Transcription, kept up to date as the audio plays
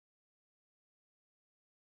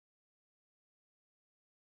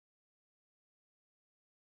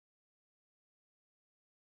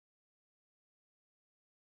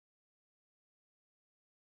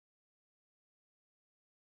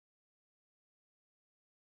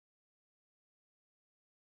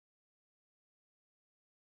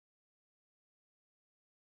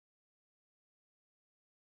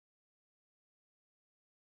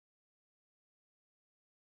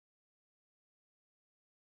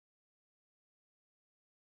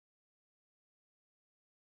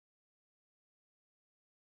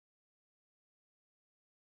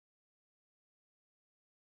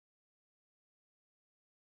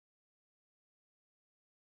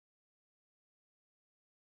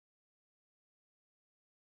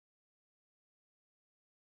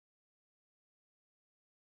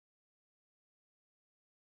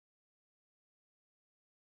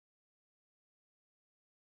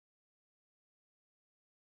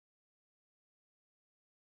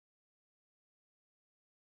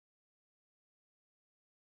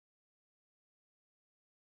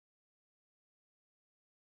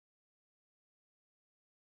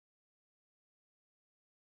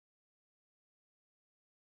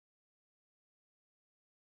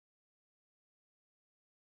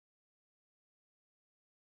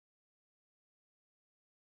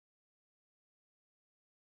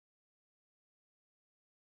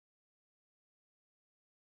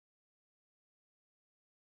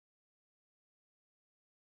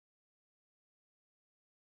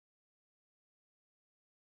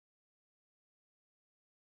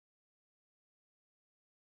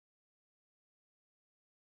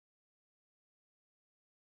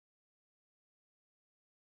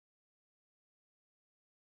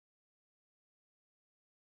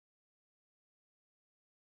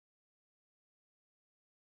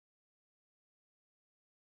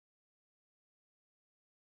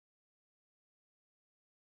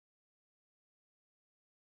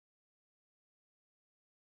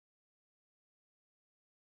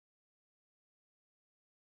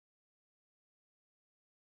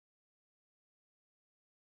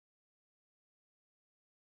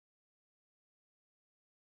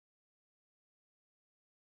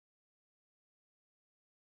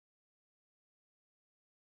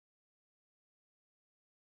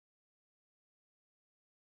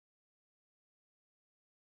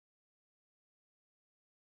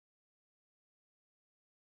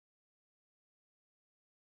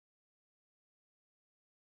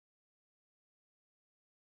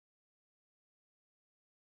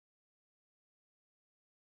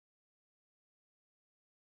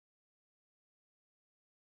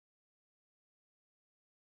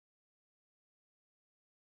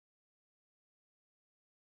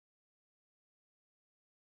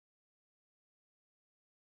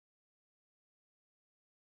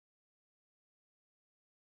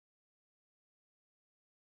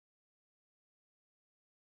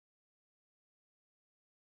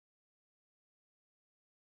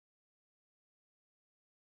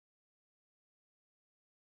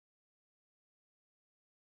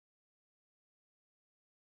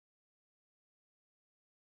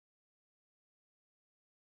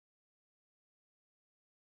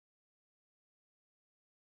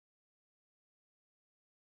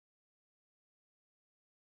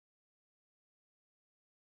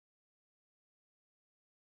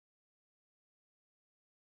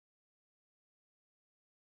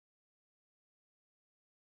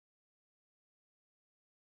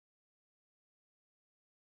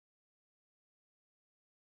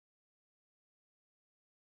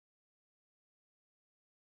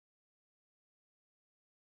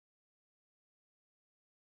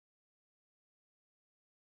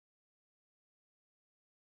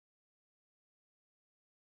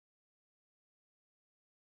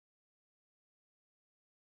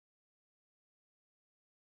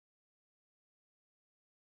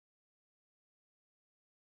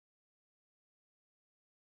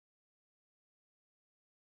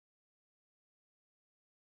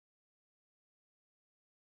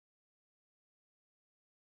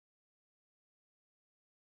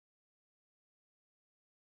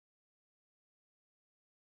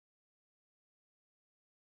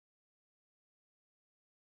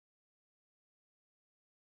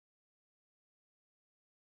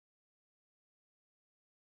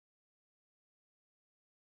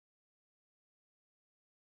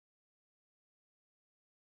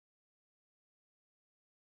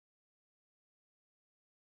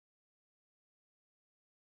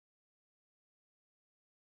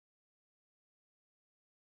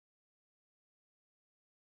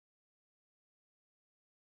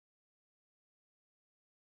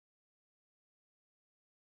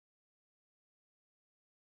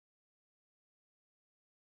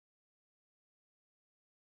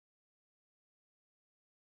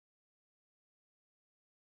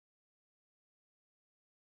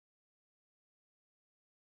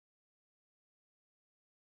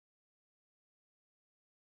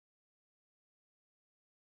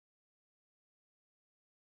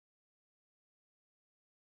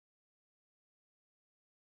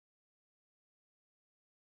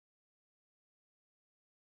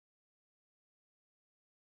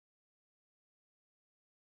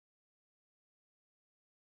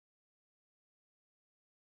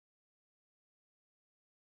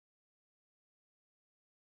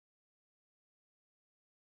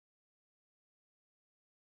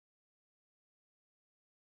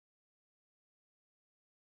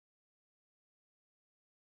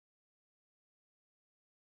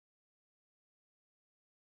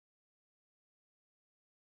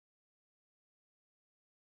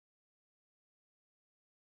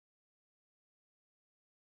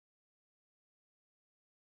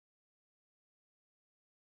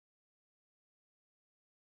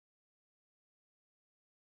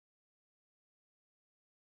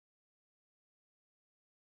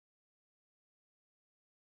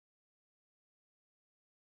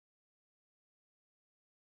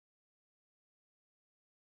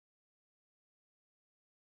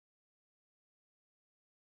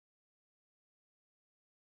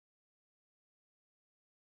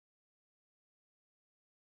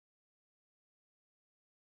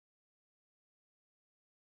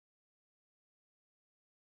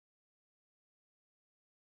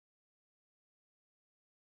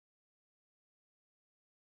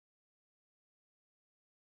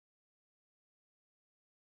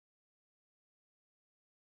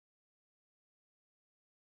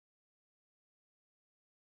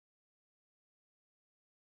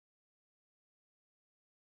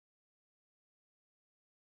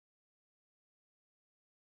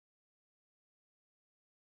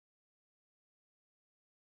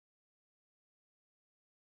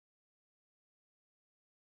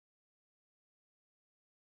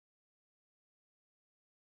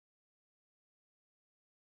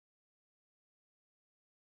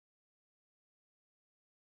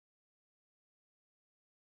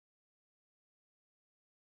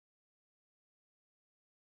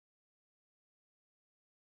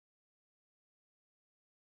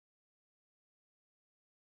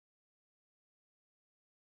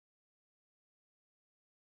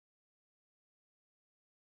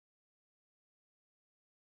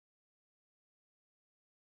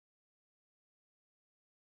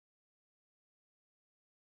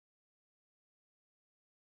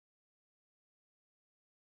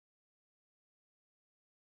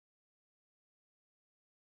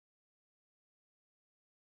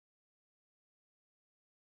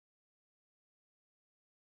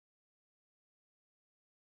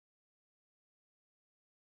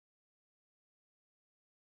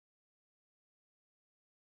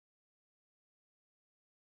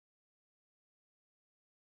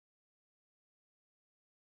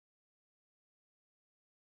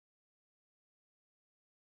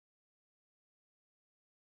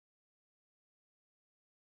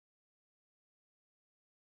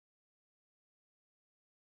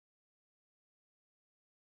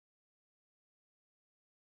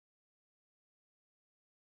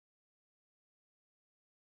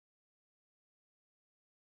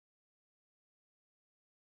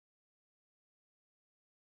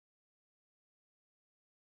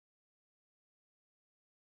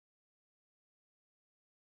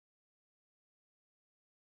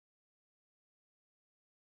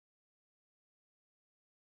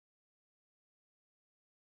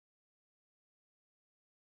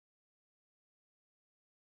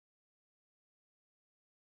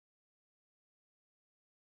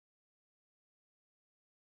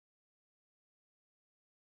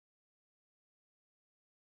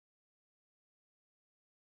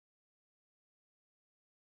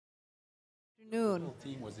Afternoon. The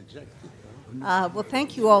team was ejected. Well,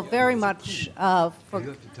 thank you all very much for. You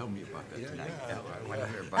have to tell me about that tonight. I want to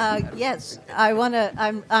hear about that. Yes, I want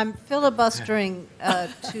to. I'm filibustering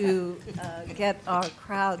to get our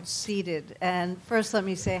crowd seated. And first, let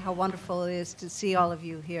me say how wonderful it is to see all of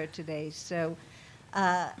you here today. So,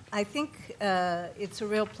 I think it's a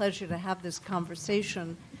real pleasure to have this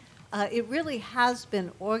conversation. It really has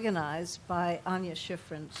been organized by Anya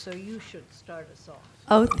Schifrin, so you should start us off.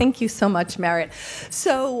 Oh, thank you so much, Merritt.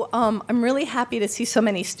 So I'm really happy to see so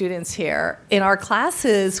many students here. In our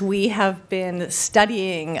classes, we have been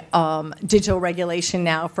studying digital regulation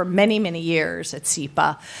now for many, many years at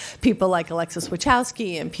CEPA. People like Alexis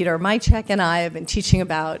Wachowski and Peter Mychek and I have been teaching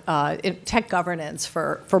about tech governance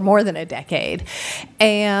for more than a decade.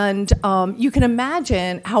 And you can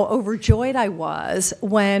imagine how overjoyed I was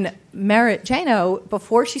when Janow,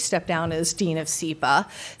 before she stepped down as Dean of CEPA,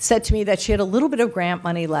 said to me that she had a little bit of grant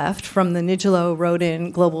money left from the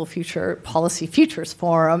Nigelo-Rodin Global Future Policy Futures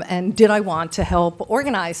Forum, and did I want to help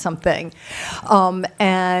organize something?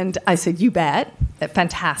 And I said, you bet.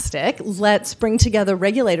 Fantastic. Let's bring together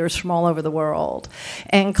regulators from all over the world.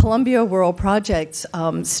 And Columbia World Projects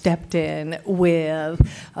stepped in with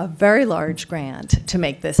a very large grant to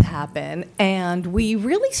make this happen. And we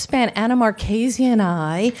really spent, Anna Marchese and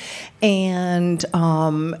I, and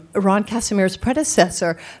Ron Casimir's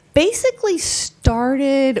predecessor, basically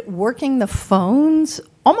started working the phones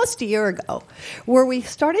almost a year ago, where we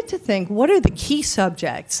started to think, what are the key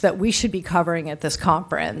subjects that we should be covering at this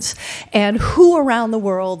conference, and who around the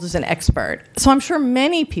world is an expert? So I'm sure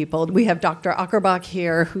many people, we have Dr. Akkerbach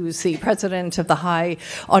here, who's the president of the High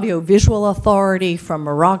Audiovisual Authority from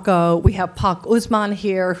Morocco. We have Pak Usman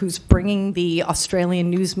here, who's bringing the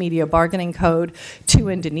Australian News Media Bargaining Code to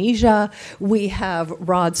Indonesia. We have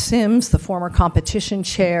Rod Sims, the former competition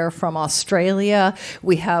chair from Australia.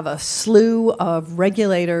 We have a slew of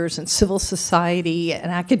regulators and civil society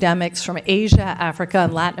and academics from Asia, Africa,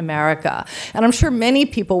 and Latin America. And I'm sure many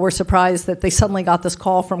people were surprised that they suddenly got this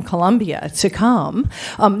call from Colombia to come.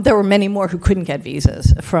 There were many more who couldn't get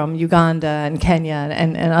visas from Uganda and Kenya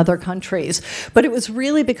and other countries. But it was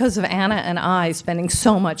really because of Anna and I spending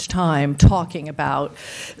so much time talking about,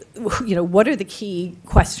 what are the key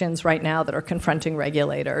questions right now that are confronting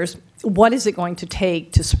regulators? What is it going to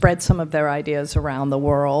take to spread some of their ideas around the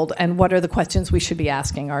world? And what are the questions we should be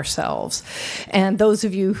asking ourselves? And those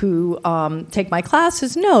of you who take my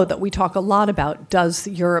classes know that we talk a lot about, does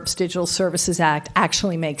Europe's Digital Services Act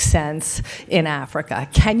actually make sense in Africa?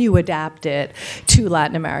 Can you adapt it to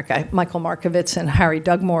Latin America? Michael Markovitz and Harry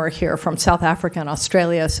Dugmore here from South Africa and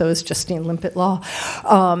Australia, so is Justine Limpet-Law.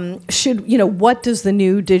 What does the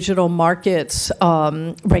new digital markets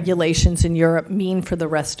regulations in Europe mean for the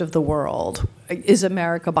rest of the world? Is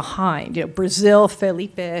America behind? Brazil,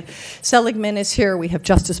 Felipe Seligman is here. We have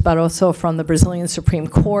Justice Barroso from the Brazilian Supreme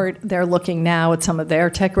Court. They're looking now at some of their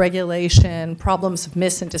tech regulation, problems of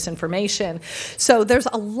mis and disinformation. So there's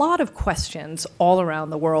a lot of questions all around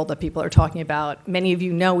the world that people are talking about. Many of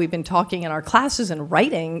you know we've been talking in our classes and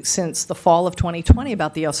writing since the fall of 2020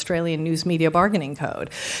 about the Australian News Media Bargaining Code.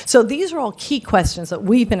 So these are all key questions that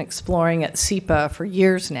we've been exploring at CEPA for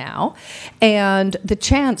years now. And the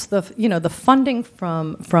chance, the funding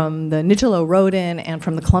from the Nigelo-Rodin and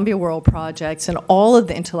from the Columbia World Projects and all of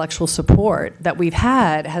the intellectual support that we've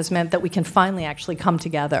had has meant that we can finally actually come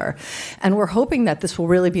together. And we're hoping that this will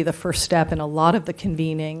really be the first step in a lot of the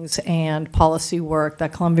convenings and policy work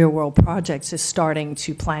that Columbia World Projects is starting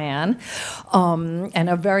to plan, and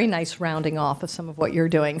a very nice rounding off of some of what you're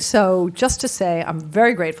doing. So just to say, I'm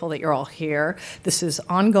very grateful that you're all here. This is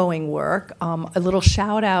ongoing work. A little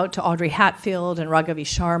shout out to Audrey Hatfield and Raghavi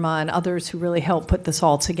Sharma and others who really helped put this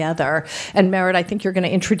all together. And Merritt, I think you're going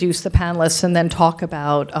to introduce the panelists and then talk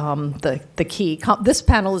about the key. This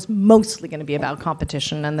panel is mostly going to be about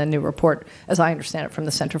competition and the new report, as I understand it, from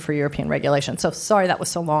the Center for European Regulation. So sorry that was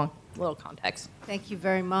so long. A little context. Thank you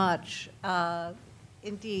very much.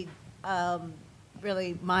 Indeed,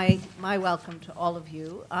 really my welcome to all of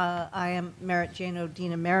you. I am Merritt Janow,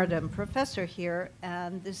 Dean Emerita and professor here,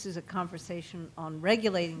 and this is a conversation on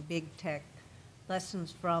regulating big tech,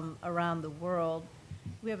 lessons from around the world.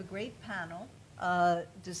 We have a great panel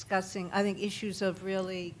discussing, I think, issues of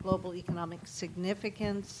really global economic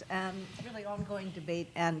significance and really ongoing debate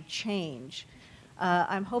and change.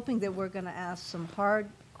 I'm hoping that we're going to ask some hard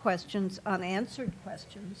questions, unanswered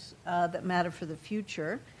questions that matter for the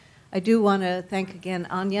future. I do want to thank again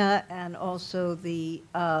Anya and also the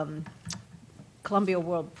Columbia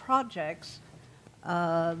World Projects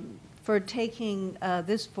for taking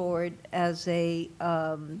this forward as a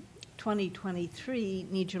 2023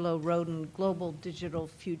 Nigelo-Roden Global Digital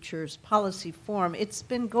Futures Policy Forum. It's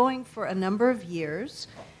been going for a number of years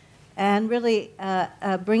and really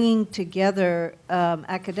bringing together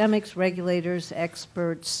academics, regulators,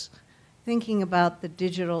 experts, thinking about the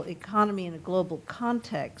digital economy in a global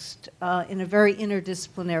context in a very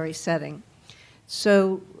interdisciplinary setting.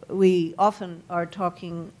 So we often are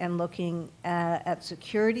talking and looking at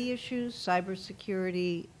security issues,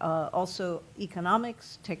 cybersecurity, also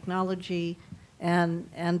economics, technology,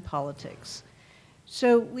 and politics.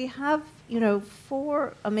 So we have, you know,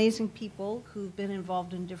 4 amazing people who've been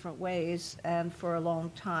involved in different ways and for a long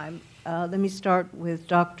time. Let me start with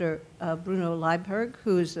Dr. Bruno Liebhaberg,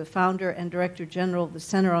 who is the founder and director general of the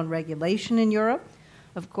Center on Regulation in Europe.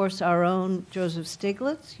 Of course, our own Joseph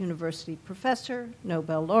Stiglitz, university professor,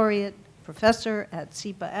 Nobel laureate, professor at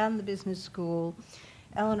CEPA and the Business School.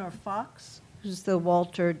 Eleanor Fox, who's the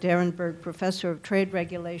Walter Derenberg Professor of Trade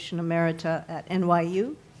Regulation Emerita at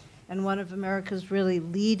NYU, and one of America's really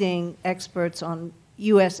leading experts on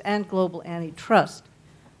US and global antitrust.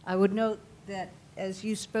 I would note that as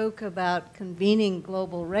you spoke about convening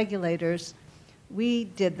global regulators, we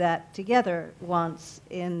did that together once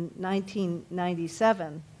in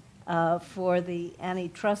 1997 for the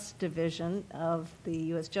Antitrust Division of the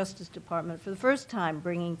U.S. Justice Department, for the first time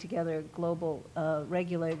bringing together global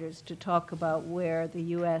regulators to talk about where the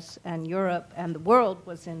U.S. and Europe and the world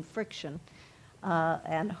was in friction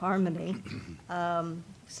and harmony.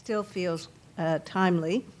 Still feels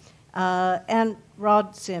timely. And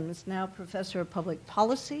Rod Sims, now Professor of Public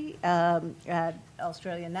Policy at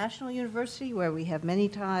Australian National University, where we have many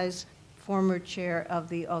ties, former chair of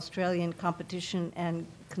the Australian Competition and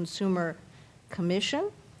Consumer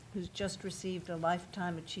Commission, who's just received a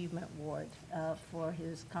Lifetime Achievement Award for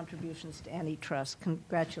his contributions to antitrust.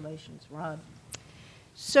 Congratulations, Rod.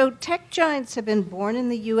 So tech giants have been born in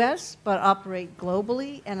the U.S. but operate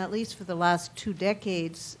globally, and at least for the last 2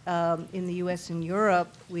 decades in the U.S. and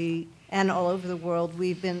Europe, and all over the world,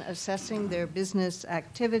 we've been assessing their business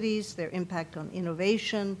activities, their impact on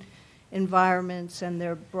innovation, environments, and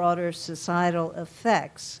their broader societal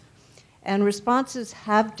effects. And responses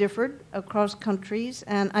have differed across countries,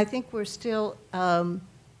 and I think we're still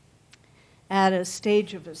at a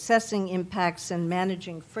stage of assessing impacts and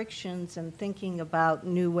managing frictions and thinking about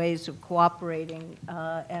new ways of cooperating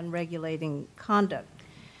and regulating conduct.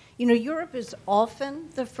 You know, Europe is often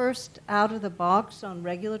the first out of the box on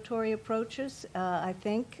regulatory approaches, I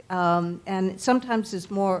think, and sometimes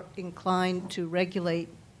is more inclined to regulate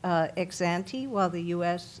ex ante, while the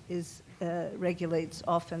U.S. regulates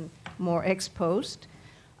often more ex post.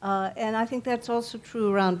 And I think that's also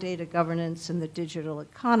true around data governance and the digital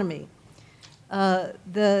economy.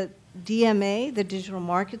 The DMA, the Digital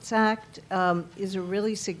Markets Act, is a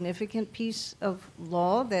really significant piece of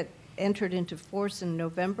law that entered into force in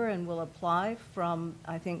November and will apply from,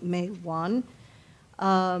 I think, May 1,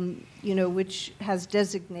 you know, which has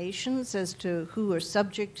designations as to who are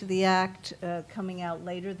subject to the act coming out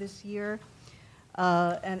later this year,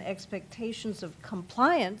 and expectations of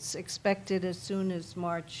compliance expected as soon as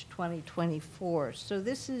March 2024. So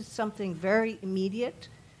this is something very immediate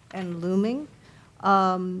and looming.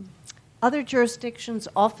 Other jurisdictions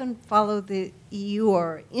often follow the EU or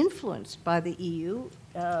are influenced by the EU.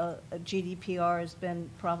 GDPR has been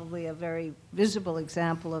probably a very visible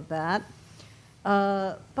example of that.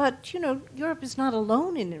 But, you know, Europe is not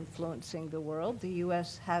alone in influencing the world. The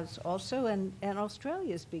US has also, and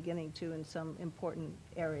Australia is beginning to in some important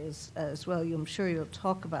areas as well. I'm sure you'll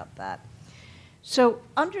talk about that. So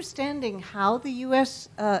understanding how the US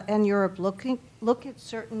and Europe look at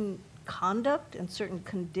certain conduct and certain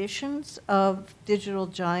conditions of digital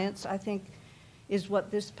giants, I think, is what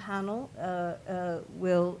this panel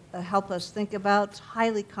will help us think about. It's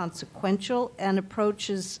highly consequential, and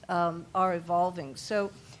approaches are evolving.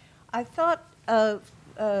 So I thought, you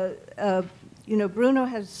know, Bruno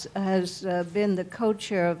has been the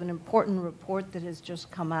co-chair of an important report that has just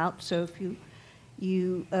come out. So if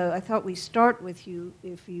I thought we start with you,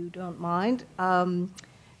 if you don't mind.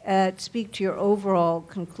 Speak to your overall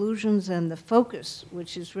conclusions and the focus,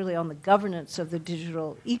 which is really on the governance of the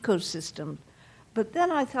digital ecosystem. But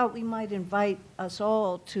then I thought we might invite us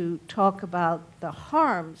all to talk about the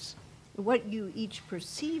harms, what you each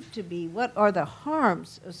perceive to be, what are the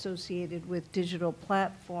harms associated with digital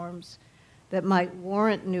platforms that might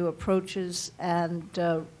warrant new approaches and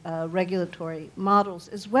regulatory models,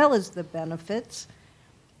 as well as the benefits,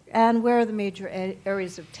 and where are the major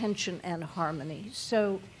areas of tension and harmony.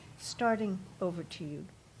 So starting over to you.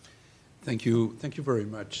 Thank you very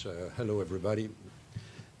much. Hello, everybody.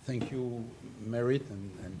 Thank you, Merit,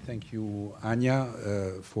 and thank you, Anya,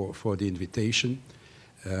 for the invitation.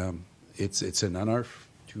 It's an honor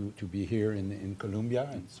to be here in Colombia,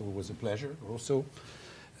 and so it was a pleasure also.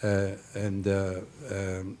 I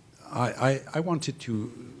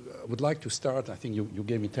would like to start. I think you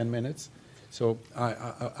gave me 10 minutes, so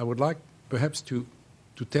I would like perhaps to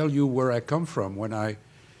tell you where I come from when I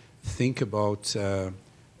think about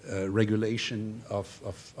regulation of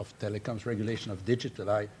telecoms, regulation of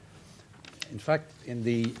digital. In fact, in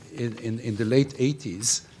the late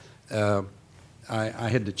 80s, I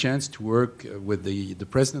had the chance to work with the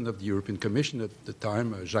president of the European Commission at the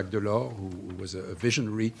time, Jacques Delors, who was a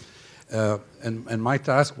visionary, and my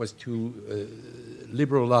task was to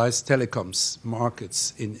liberalize telecoms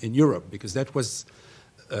markets in Europe, because that was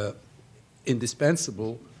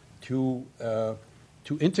indispensable to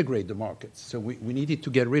integrate the markets. So we needed to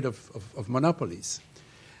get rid of monopolies.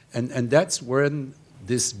 And that's when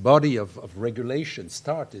this body of regulation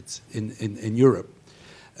started in Europe.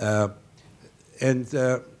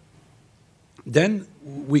 Then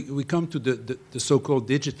we come to the so-called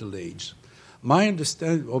digital age. My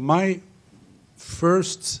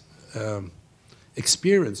first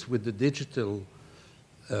experience with the digital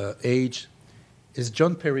age is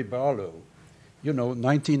John Perry Barlow.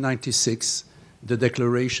 1996, the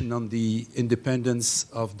Declaration on the Independence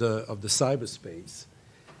of the cyberspace.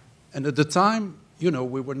 And at the time, we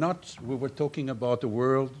were talking about a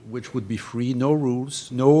world which would be free, no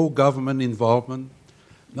rules, no government involvement,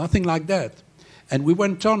 nothing like that. And we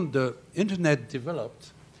went on, the internet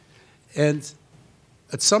developed, and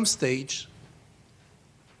at some stage,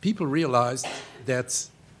 people realized that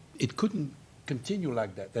it couldn't continue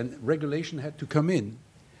like that, and regulation had to come in.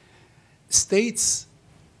 States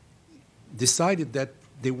decided that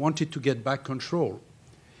they wanted to get back control.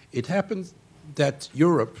 It happened that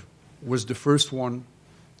Europe was the first one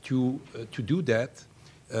to do that.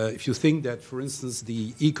 If you think that, for instance,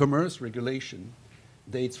 the e-commerce regulation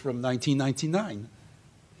dates from 1999,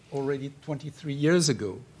 already 23 years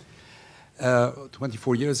ago,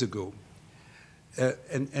 24 years ago.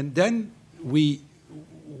 And then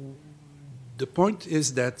the point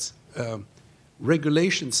is that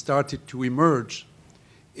regulation started to emerge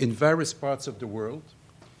in various parts of the world.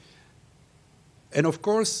 And of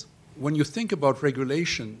course, when you think about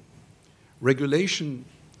regulation,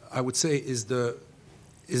 I would say, is the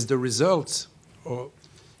result, or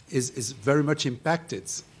is very much impacted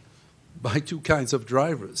by two kinds of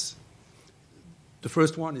drivers. The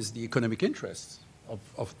first one is the economic interests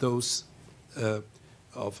of those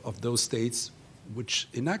states which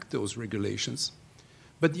enact those regulations,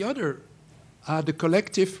 but the other are the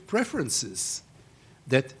collective preferences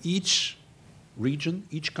that each region,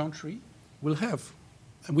 each country will have,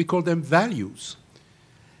 and we call them values.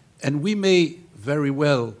 And we may very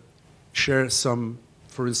well share some,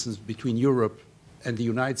 for instance, between Europe and the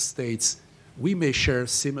United States, we may share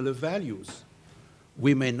similar values.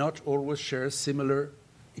 We may not always share similar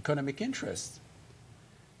economic interests.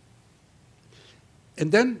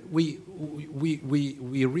 And then we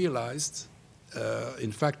realized,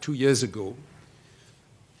 in fact, 2 years ago,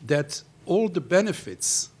 that all the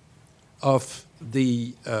benefits of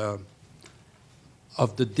the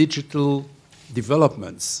digital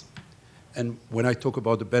developments, and when I talk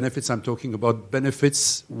about the benefits, I'm talking about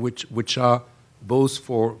benefits which are both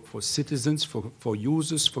for citizens, for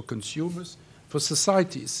users, for consumers, for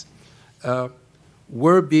societies,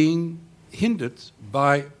 were being hindered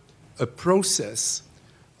by a process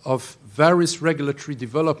of various regulatory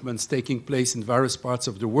developments taking place in various parts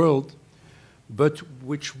of the world, but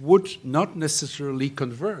which would not necessarily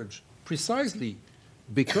converge precisely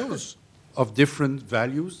because of different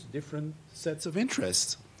values, different sets of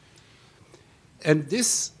interests. And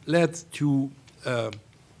this led to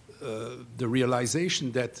the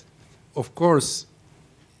realization that, of course,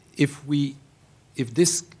 if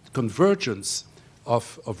this convergence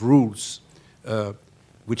of rules,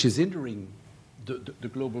 which is hindering the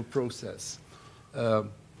global process,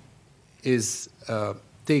 is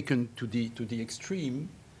taken to the extreme,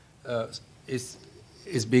 is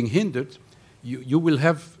being hindered, you will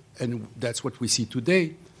have, and that's what we see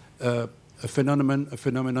today, a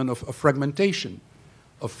phenomenon of fragmentation,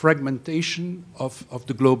 of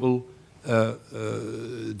the global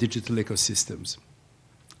digital ecosystems.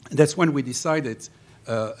 And that's when we decided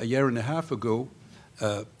a year and a half ago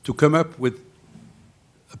to come up with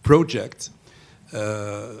a project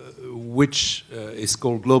which is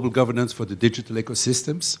called Global Governance for the Digital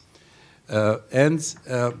Ecosystems.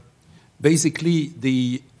 Basically,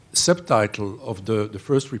 the subtitle of the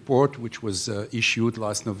first report, which was issued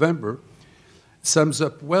last November, sums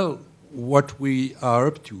up well what we are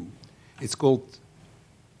up to. It's called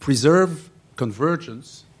preserve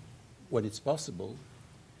convergence when it's possible,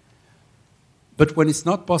 but when it's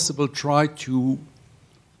not possible, try to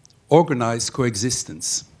organize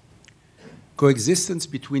coexistence. Coexistence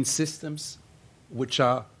between systems which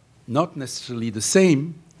are not necessarily the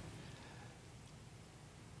same,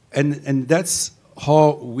 and that's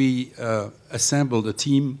how we assembled a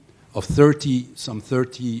team of some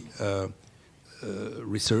 30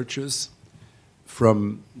 researchers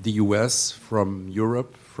from the US, from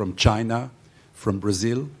Europe, from China, from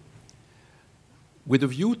Brazil, with a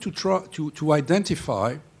view to try to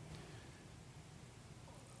identify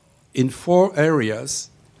in 4 areas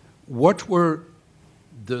what were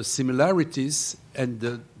the similarities and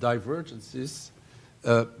the divergences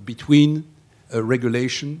between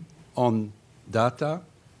regulation on data,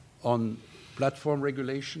 on platform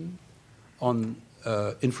regulation, on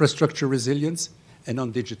infrastructure resilience, and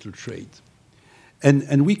on digital trade.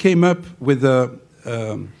 And we came up with a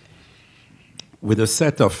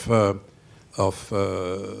set of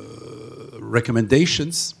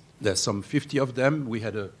recommendations. There's some 50 of them. We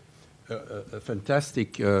had a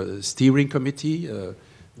fantastic steering committee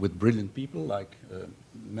with brilliant people like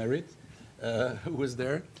Merit, who was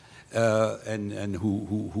there, and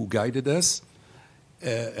who guided us.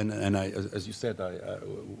 And I, as you said,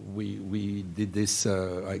 we did this.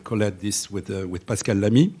 I colled this with Pascal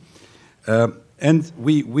Lamy, and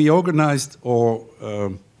we organized our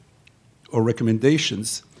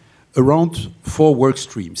recommendations around 4 work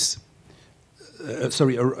streams.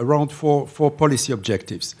 Around four policy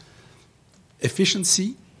objectives: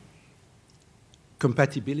 efficiency,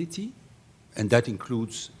 compatibility, and that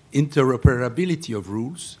includes interoperability of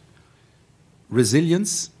rules,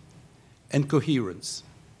 resilience, and coherence.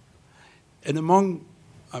 And among,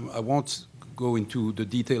 I won't go into the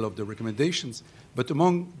detail of the recommendations, but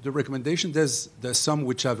among the recommendations, there's some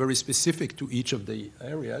which are very specific to each of the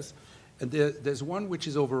areas, and there's one which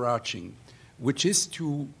is overarching, which is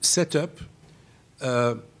to set up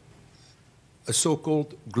a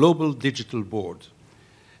so-called global digital board.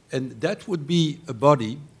 And that would be a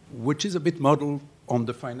body which is a bit modeled on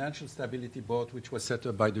the Financial Stability Board, which was set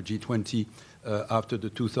up by the G20 after the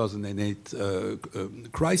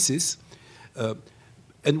 2008 crisis,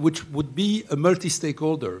 and which would be a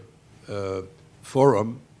multi-stakeholder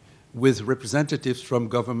forum with representatives from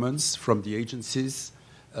governments, from the agencies,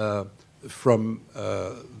 from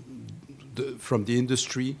the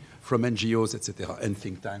industry, from NGOs, etc., and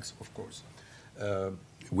think tanks, of course.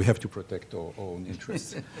 We have to protect our own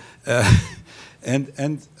interests.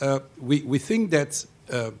 And we think that,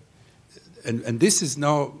 and this is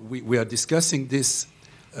now, we are discussing this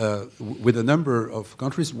with a number of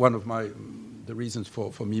countries. One of the reasons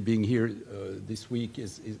for me being here this week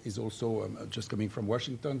is also just coming from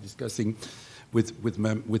Washington, discussing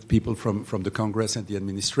with people from the Congress and the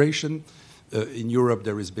administration. In Europe,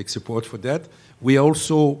 there is big support for that. We are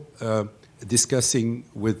also discussing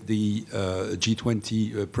with the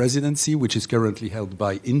G20 presidency, which is currently held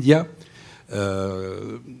by India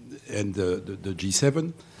and the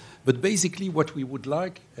G7. But basically what we would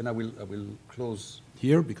like, and I will close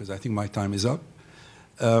here because I think my time is up,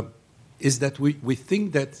 is that we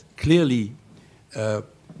think that clearly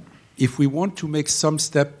if we want to make some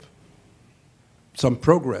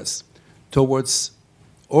progress towards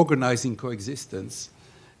organizing coexistence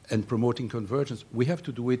and promoting convergence, we have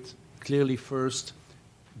to do it clearly first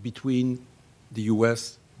between the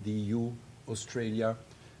US, the EU, Australia,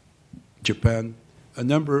 Japan, a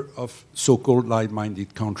number of so-called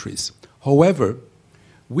like-minded countries. However,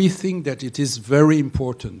 we think that it is very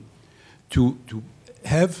important to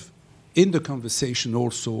have in the conversation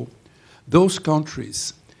also those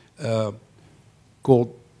countries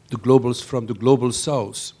called the globals from the global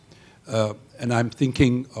south. And I'm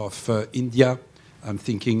thinking of India, I'm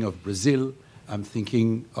thinking of Brazil, I'm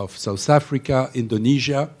thinking of South Africa,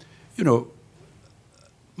 Indonesia, you know,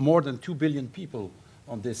 more than 2 billion people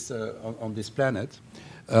on this planet.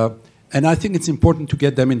 And I think it's important to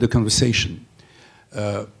get them in the conversation.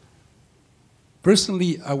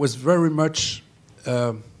 Personally, I was very much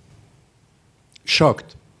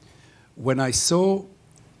shocked when I saw,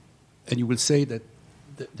 and you will say that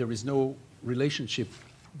there is no relationship,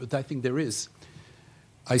 but I think there is.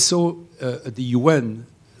 I saw at the UN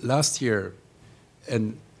last year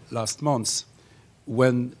and last month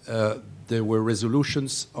when there were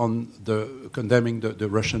resolutions on condemning the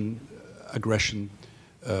Russian aggression,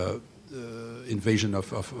 invasion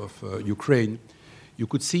of Ukraine. You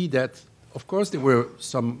could see that, of course, there were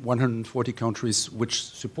some 140 countries which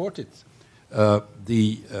supported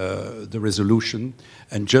the resolution,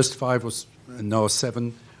 and just 5 or now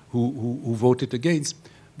 7 who voted against.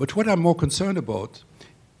 But what I'm more concerned about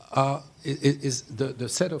is the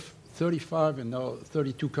set of 35 and now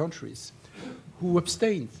 32 countries who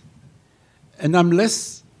abstained. And I'm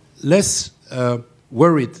less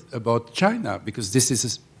worried about China, because this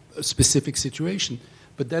is a specific situation,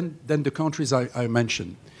 but then the countries I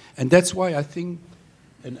mentioned. And that's why I think,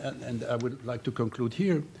 and I would like to conclude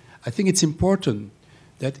here, I think it's important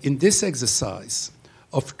that in this exercise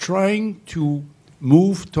of trying to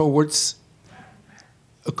move towards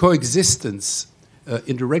a coexistence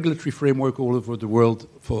in the regulatory framework all over the world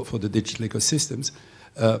for the digital ecosystems,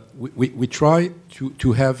 we try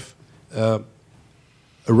to have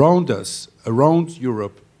around us, around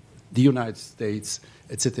Europe, the United States,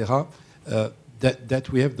 etc., that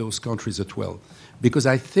we have those countries as well. Because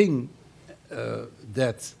I think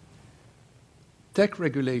that tech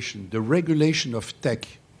regulation, the regulation of tech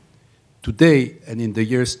today and in the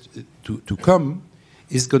years to come,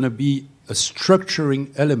 is going to be a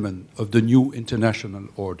structuring element of the new international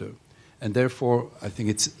order. And therefore, I think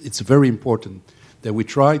it's very important that we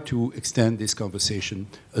try to extend this conversation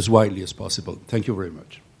as widely as possible. Thank you very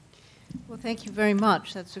much. Well, thank you very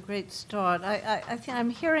much. That's a great start. I think I'm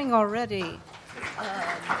hearing already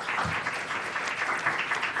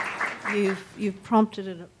you've prompted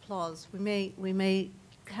an applause. We may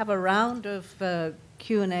have a round of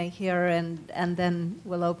Q&A here, and then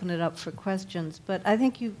we'll open it up for questions. But I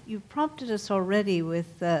think you've prompted us already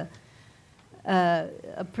with a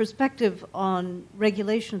perspective on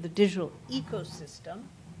regulation of the digital ecosystem.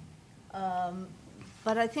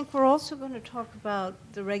 But I think we're also going to talk about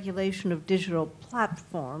the regulation of digital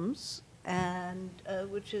platforms, and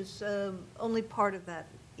which is only part of that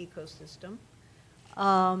ecosystem.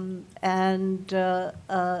 And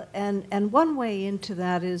one way into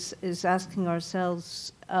that is asking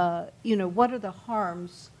ourselves, what are the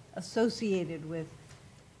harms associated with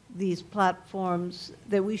these platforms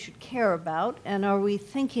that we should care about, and are we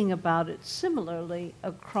thinking about it similarly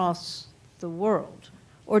across the world,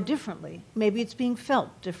 or differently? Maybe it's being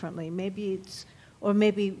felt differently. Maybe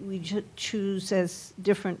we choose as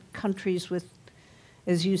different countries with,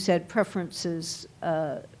 as you said, preferences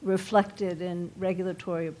reflected in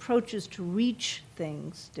regulatory approaches to reach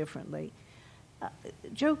things differently.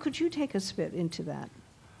 Joe, could you take us a bit into that?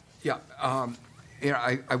 Yeah.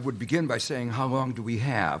 I would begin by saying, how long do we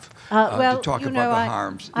have well, to talk about the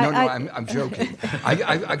harms? I'm joking.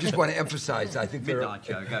 I just want to emphasize, I think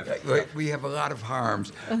we have a lot of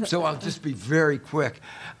harms. So I'll just be very quick.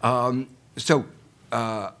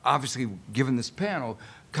 Obviously, given this panel,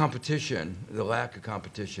 competition, the lack of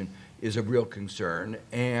competition, is a real concern,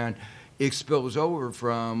 and it spills over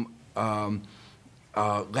from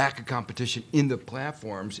lack of competition in the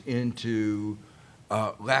platforms into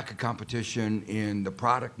lack of competition in the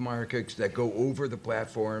product markets that go over the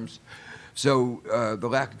platforms. So the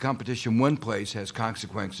lack of competition one place has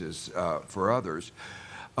consequences for others.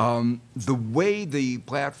 The way the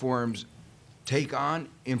platforms take on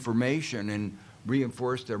information and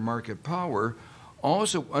reinforce their market power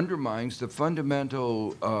also undermines the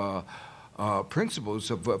fundamental principles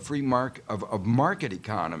of market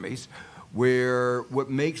economies, where what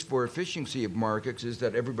makes for efficiency of markets is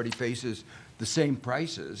that everybody faces the same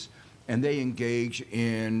prices, and they engage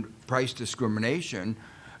in price discrimination,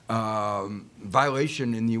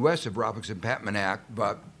 violation in the U.S. of Robinson Patman Act,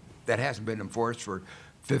 but that hasn't been enforced for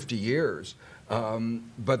 50 years.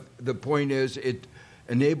 But the point is, it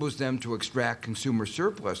enables them to extract consumer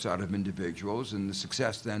surplus out of individuals, and the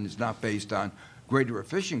success then is not based on greater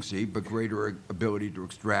efficiency, but greater ability to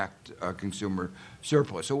extract consumer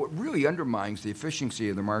surplus. So it really undermines the efficiency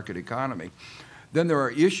of the market economy. Then there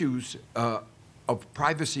are issues of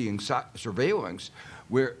privacy and surveillance,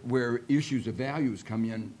 where issues of values come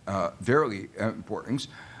in very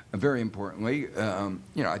importantly.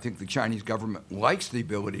 I think the Chinese government likes the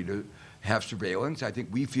ability to have surveillance. I think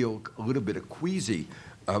we feel a little bit queasy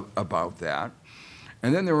about that.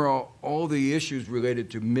 And then there are all the issues related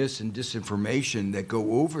to mis and disinformation that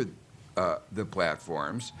go over the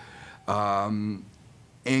platforms,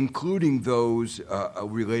 including those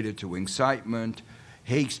related to incitement,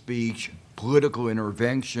 hate speech, political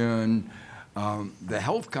intervention, the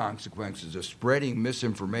health consequences of spreading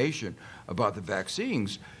misinformation about the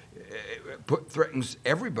vaccines threatens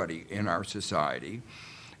everybody in our society.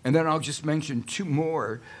 And then I'll just mention two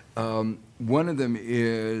more. One of them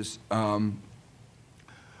is,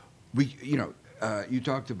 you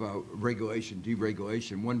talked about regulation,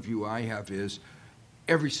 deregulation. One view I have is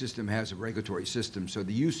every system has a regulatory system, so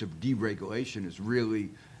the use of deregulation is really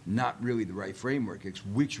not really the right framework. It's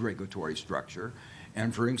which regulatory structure.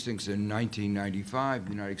 And for instance, in 1995, in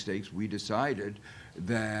the United States, we decided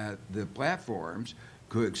that the platforms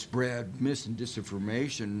could spread mis and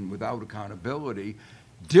disinformation without accountability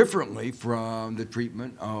differently from the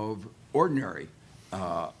treatment of ordinary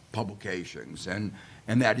publications. And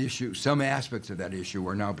that issue, some aspects of that issue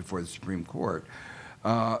are now before the Supreme Court.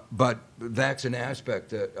 But that's an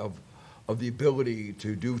aspect of the ability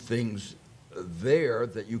to do things there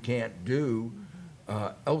that you can't do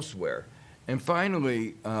elsewhere. And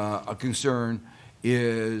finally, a concern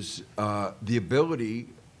is the ability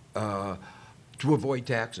to avoid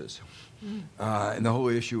taxes and the whole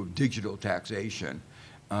issue of digital taxation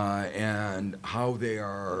and how they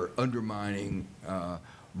are undermining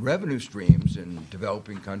revenue streams in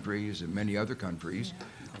developing countries and many other countries.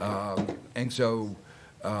 And so,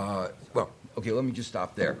 well, okay, let me just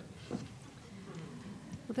stop there.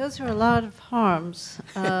 Well, those are a lot of harms.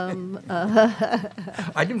 I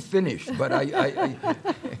didn't finish, but I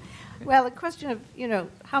Well, the question of, you know,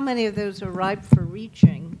 how many of those are ripe for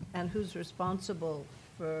reaching and who's responsible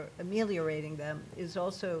for ameliorating them is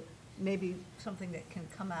also maybe something that can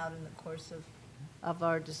come out in the course of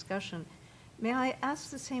our discussion. May I ask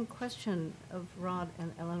the same question of Rod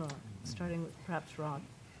and Eleanor, starting with perhaps Rod?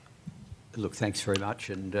 Look, thanks very much,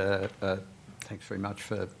 and thanks very much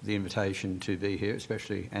for the invitation to be here,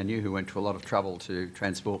 especially Anu, who went to a lot of trouble to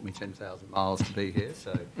transport me 10,000 miles to be here,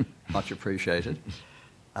 so much appreciated.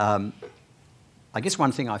 I guess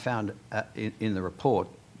one thing I found in the report,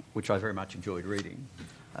 which I very much enjoyed reading,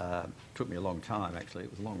 took me a long time actually,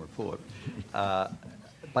 it was a long report,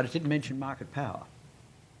 but it didn't mention market power.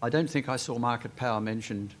 I don't think I saw market power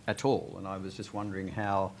mentioned at all, and I was just wondering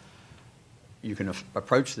how you can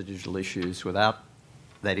approach the digital issues without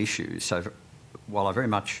that issue. So while I very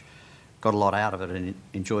much got a lot out of it and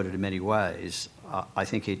enjoyed it in many ways, I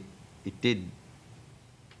think it did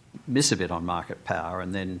miss a bit on market power,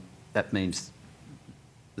 and then that means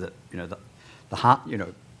that, you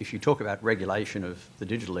know, if you talk about regulation of the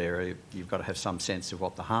digital area, you've got to have some sense of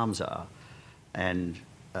what the harms are, and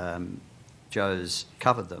Joe's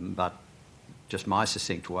covered them, but just my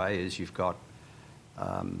succinct way is you've got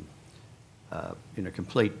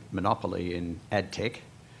complete monopoly in ad tech,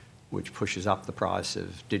 which pushes up the price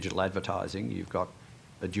of digital advertising. You've got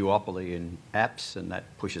a duopoly in apps, and that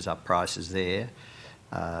pushes up prices there.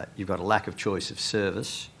 You've got a lack of choice of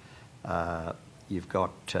service. You've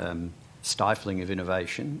got stifling of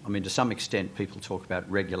innovation. I mean, to some extent, people talk about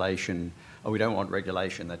regulation. Oh, we don't want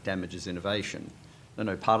regulation that damages innovation.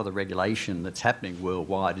 No, part of the regulation that's happening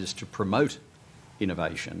worldwide is to promote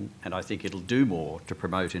innovation, and I think it'll do more to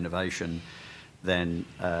promote innovation than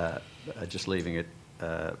just leaving it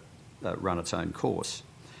run its own course.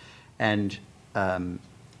 And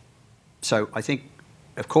so I think,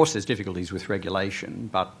 of course, there's difficulties with regulation,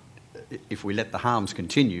 but if we let the harms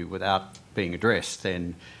continue without being addressed,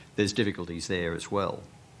 then there's difficulties there as well.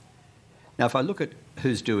 Now, if I look at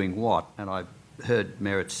who's doing what, and I heard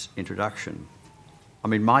Merit's introduction, I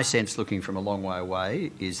mean, my sense, looking from a long way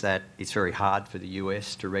away, is that it's very hard for the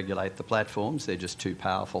US to regulate the platforms. They're just too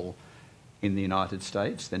powerful in the United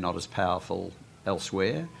States. They're not as powerful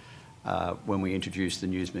elsewhere. When we introduced the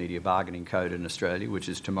News Media Bargaining Code in Australia, which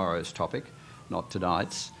is tomorrow's topic, not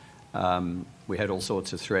tonight's, we had all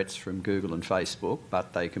sorts of threats from Google and Facebook,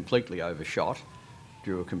 but they completely overshot,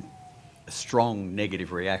 drew a strong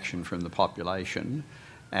negative reaction from the population,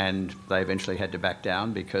 and they eventually had to back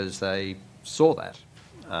down because they saw that.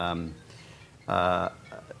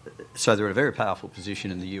 So they're in a very powerful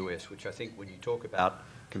position in the US, which I think when you talk about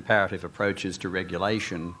comparative approaches to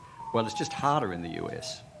regulation, well, it's just harder in the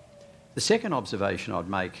US. The second observation I'd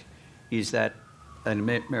make is that, and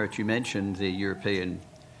Merit, you mentioned the European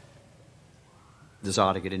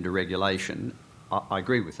desire to get into regulation. I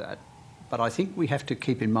agree with that. But I think we have to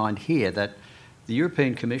keep in mind here that the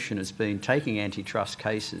European Commission has been taking antitrust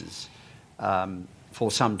cases for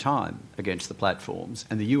some time against the platforms,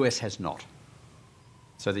 and the US has not.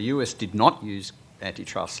 So the US did not use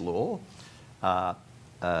antitrust law.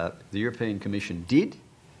 The European Commission did.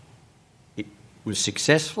 It was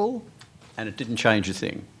successful, and it didn't change a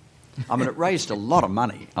thing. I mean, it raised a lot of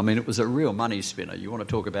money. I mean, it was a real money spinner. You want to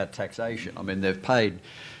talk about taxation. I mean, they've paid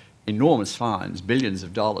enormous fines, billions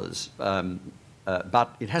of dollars,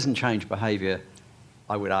 but it hasn't changed behaviour,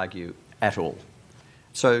 I would argue, at all.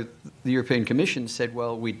 So the European Commission said,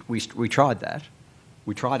 well, we tried that.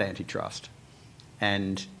 We tried antitrust.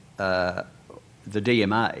 And the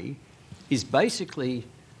DMA is basically,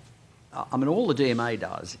 I mean, all the DMA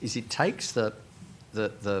does is it takes the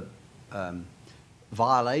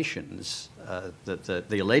violations,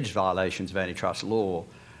 the alleged violations of antitrust law,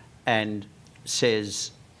 and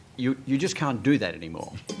says you just can't do that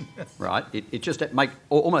anymore, right? It just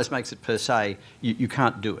almost makes it per se, you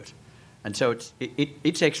can't do it. And so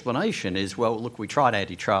its explanation is, well, look, we tried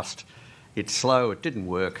antitrust, it's slow, it didn't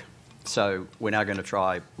work, so we're now going to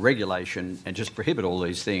try regulation and just prohibit all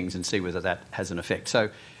these things and see whether that has an effect. So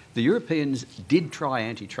the Europeans did try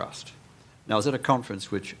antitrust. Now, I was at a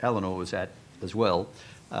conference which Eleanor was at as well,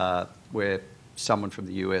 where someone from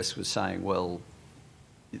the US was saying, well,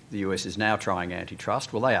 the US is now trying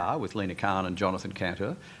antitrust. Well, they are, with Lena Khan and Jonathan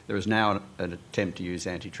Cantor. There is now an attempt to use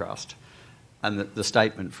antitrust. And the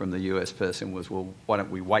statement from the US person was, well, why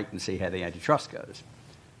don't we wait and see how the antitrust goes?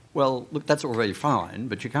 Well, look, that's all very fine,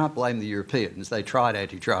 but you can't blame the Europeans. They tried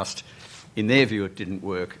antitrust. In their view, it didn't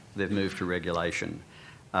work. They've moved to regulation.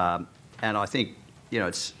 And I think, you know,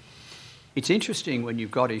 it's interesting when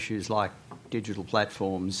you've got issues like digital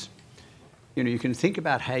platforms. You know, you can think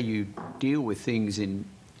about how you deal with things in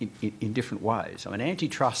different ways. I mean,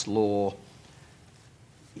 antitrust law,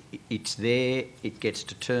 it's there, it gets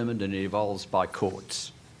determined and it evolves by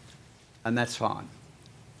courts. And that's fine.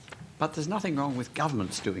 But there's nothing wrong with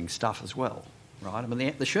governments doing stuff as well, right? I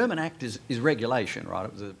mean, the Sherman Act is regulation, right?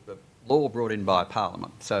 It was a law brought in by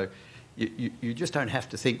Parliament. So you just don't have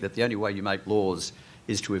to think that the only way you make laws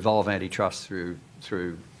is to evolve antitrust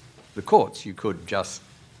through the courts. You could just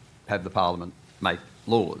have the Parliament make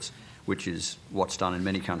laws, which is what's done in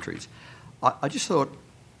many countries. I just thought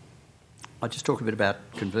I'd just talk a bit about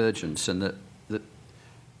convergence and that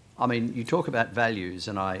I mean, you talk about values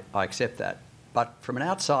and I accept that, but from an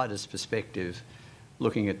outsider's perspective,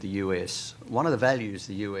 looking at the US, one of the values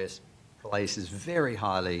the US places very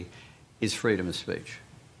highly is freedom of speech.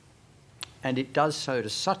 And it does so to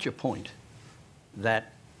such a point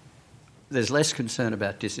that there's less concern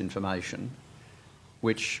about disinformation,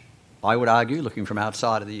 which I would argue, looking from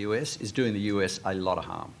outside of the US, is doing the US a lot of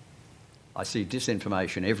harm. I see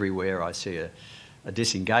disinformation everywhere. I see a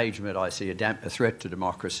disengagement. I see a threat to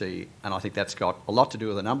democracy. And I think that's got a lot to do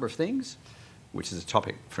with a number of things, which is a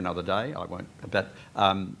topic for another day. I won't. But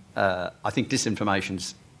I think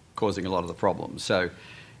disinformation's causing a lot of the problems. So,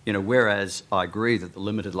 you know, whereas I agree that the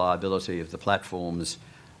limited liability of the platforms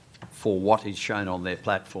for what is shown on their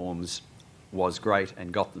platforms was great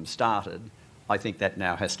and got them started, I think that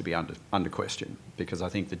now has to be under question, because I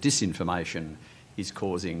think the disinformation is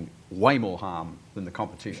causing way more harm than the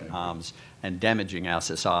competition harms and damaging our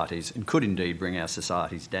societies and could indeed bring our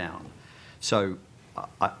societies down. So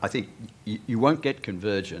I think you won't get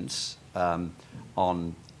convergence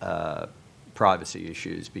on privacy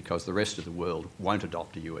issues because the rest of the world won't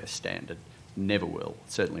adopt a US standard, never will.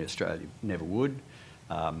 Certainly Australia never would,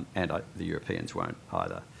 and the Europeans won't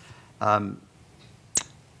either.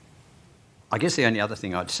 I guess the only other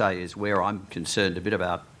thing I'd say is where I'm concerned a bit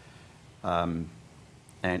about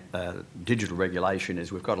digital regulation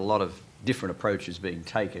is we've got a lot of different approaches being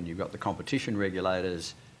taken. You've got the competition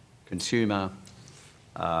regulators, consumer,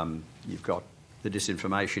 you've got the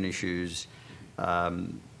disinformation issues,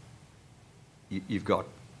 you've got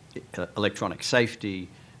electronic safety.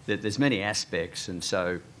 There's many aspects, and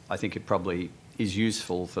so I think it probably is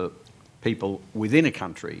useful for people within a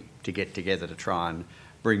country to get together to try and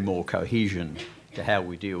bring more cohesion to how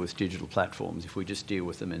we deal with digital platforms. If we just deal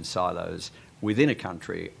with them in silos within a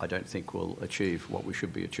country, I don't think we'll achieve what we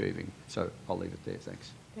should be achieving. So I'll leave it there.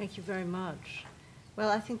 Thanks. Thank you very much.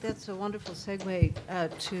 Well, I think that's a wonderful segue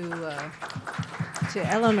to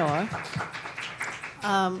Eleanor,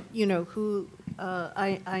 you know, who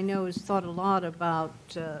I know has thought a lot about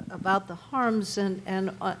the harms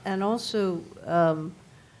and also,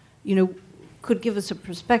 you know, could give us a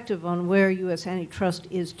perspective on where U.S. antitrust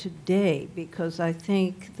is today, because I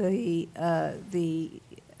think the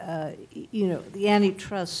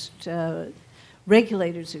antitrust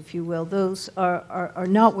regulators, if you will, those are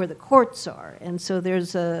not where the courts are, and so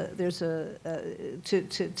there's to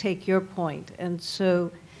take your point, and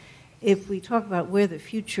so if we talk about where the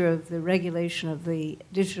future of the regulation of the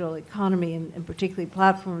digital economy and particularly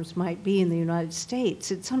platforms might be in the United States,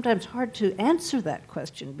 it's sometimes hard to answer that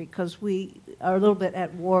question because we are a little bit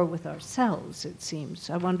at war with ourselves, it seems.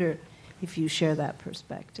 I wonder if you share that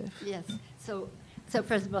perspective. Yes. So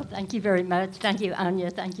first of all, thank you very much. Thank you, Anya.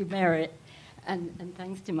 Thank you, Merritt. And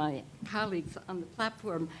thanks to my colleagues on the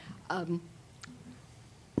platform.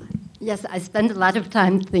 Yes, I spend a lot of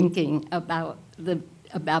time thinking about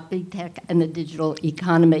big tech and the digital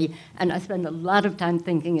economy, and I spend a lot of time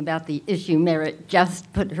thinking about the issue Merritt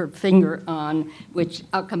just put her finger on, which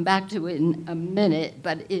I'll come back to in a minute,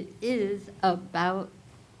 but it is about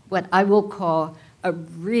what I will call a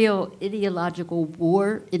real ideological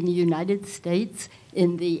war in the United States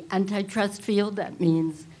in the antitrust field. That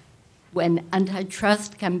means when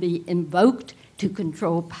antitrust can be invoked to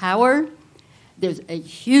control power. There's a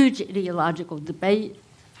huge ideological debate.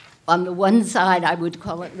 On the one side, I would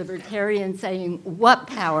call it libertarian, saying, what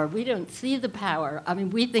power? We don't see the power. I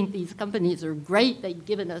mean, we think these companies are great. They've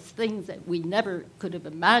given us things that we never could have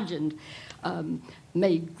imagined,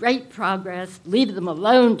 made great progress, leave them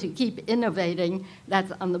alone to keep innovating.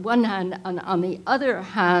 That's on the one hand. And on the other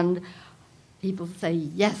hand, people say,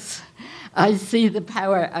 yes, I see the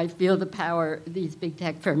power, I feel the power, these big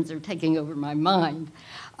tech firms are taking over my mind.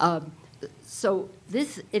 So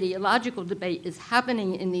this ideological debate is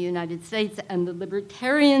happening in the United States, and the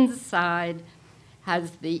libertarian side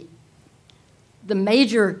has the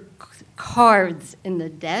major cards in the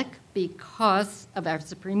deck because of our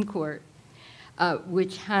Supreme Court,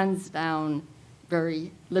 which hands down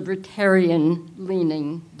very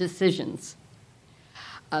libertarian-leaning decisions.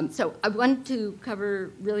 So I want to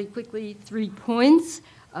cover really quickly 3 points.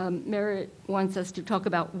 Merritt wants us to talk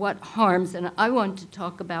about what harms, and I want to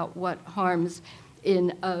talk about what harms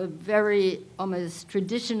in a very almost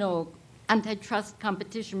traditional antitrust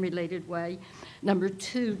competition-related way. Number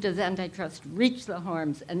 2, does antitrust reach the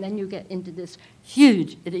harms? And then you get into this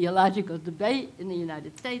huge ideological debate in the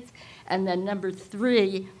United States. And then number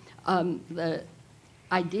 3, the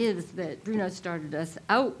ideas that Bruno started us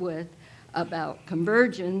out with about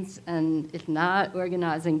convergence and, if not,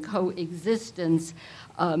 organizing coexistence.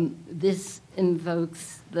 This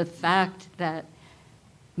invokes the fact that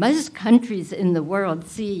most countries in the world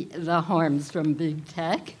see the harms from big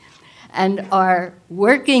tech and are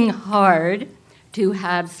working hard to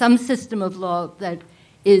have some system of law that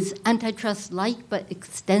is antitrust-like but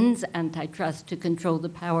extends antitrust to control the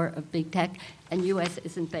power of big tech, and U.S.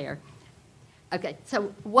 isn't there. Okay,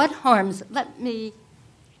 so what harms? Let me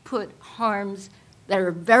put harms that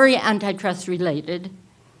are very antitrust related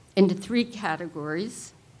into 3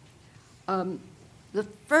 categories. The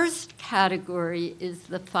first category is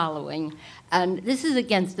the following, and this is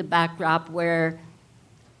against a backdrop where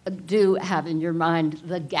do have in your mind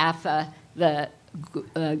the GAFA, the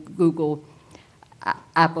Google,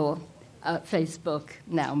 Apple, Facebook,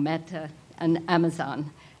 now Meta, and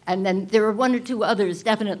Amazon. And then there are 1 or 2 others.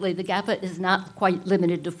 Definitely, the GAFA is not quite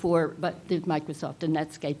limited to 4, but there's Microsoft and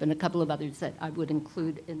Netscape and a couple of others that I would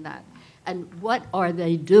include in that. And what are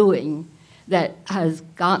they doing that has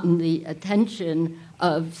gotten the attention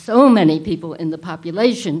of so many people in the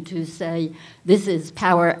population to say, this is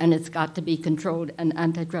power and it's got to be controlled and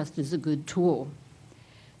antitrust is a good tool?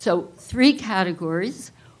 So 3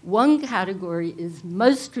 categories. 1 category is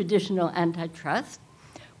most traditional antitrust,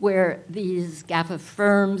 where these GAFA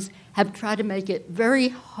firms have tried to make it very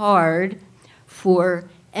hard for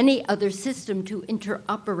any other system to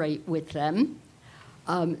interoperate with them,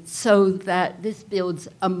 so that this builds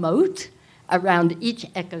a moat around each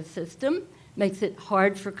ecosystem, makes it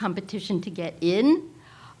hard for competition to get in,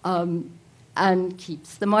 and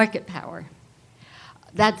keeps the market power.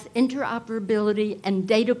 That's interoperability and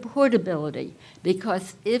data portability,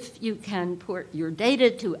 because if you can port your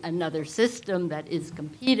data to another system that is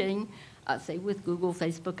competing, say with Google,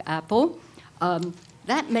 Facebook, Apple,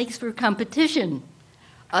 that makes for competition.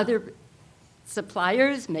 Other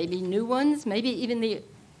suppliers, maybe new ones, maybe even the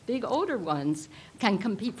big older ones, can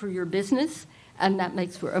compete for your business, and that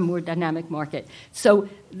makes for a more dynamic market. So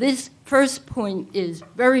this first point is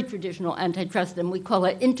very traditional antitrust, and we call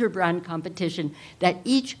it interbrand competition, that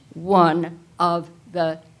each one of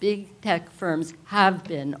the big tech firms have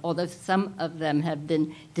been, although some of them have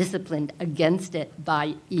been disciplined against it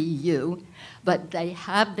by EU, but they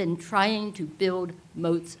have been trying to build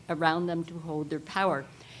moats around them to hold their power.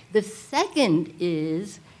 The second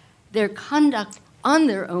is their conduct on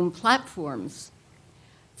their own platforms.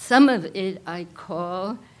 Some of it I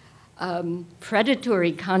call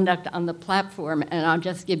predatory conduct on the platform, and I'll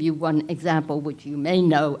just give you one example, which you may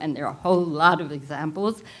know, and there are a whole lot of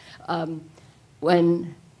examples.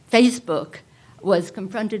 When Facebook was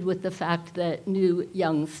confronted with the fact that new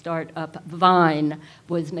young startup Vine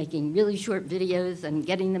was making really short videos and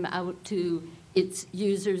getting them out to its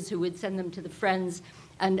users who would send them to the friends,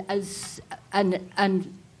 and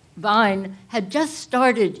Vine had just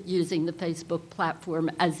started using the Facebook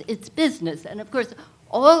platform as its business. And of course,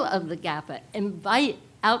 all of the GAFA invite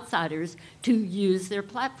outsiders to use their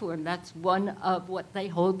platform. That's one of what they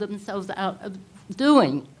hold themselves out of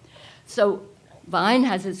doing. So Vine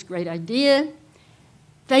has this great idea.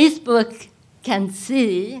 Facebook can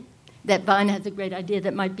see that Vine has a great idea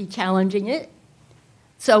that might be challenging it.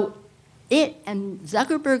 So it and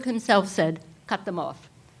Zuckerberg himself said, cut them off,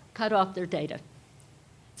 cut off their data.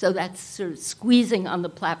 So that's sort of squeezing on the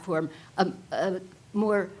platform, a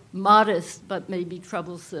more modest but maybe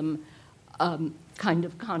troublesome kind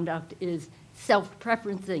of conduct is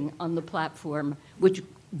self-preferencing on the platform, which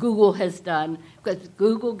Google has done, because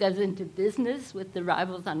Google goes into business with the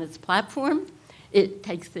rivals on its platform. It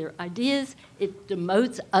takes their ideas, it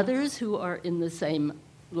demotes others who are in the same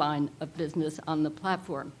line of business on the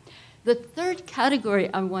platform. The third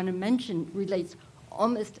category I want to mention relates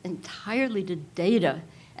almost entirely to data.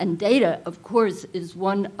 And data, of course, is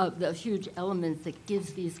one of the huge elements that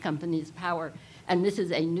gives these companies power. And this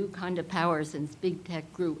is a new kind of power since big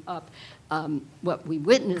tech grew up. What we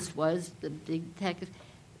witnessed was the big tech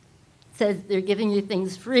says they're giving you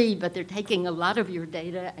things free, but they're taking a lot of your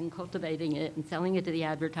data and cultivating it and selling it to the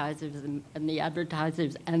advertisers, and the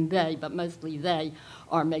advertisers and they, but mostly they,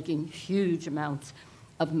 are making huge amounts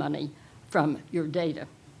of money from your data.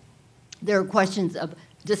 There are questions of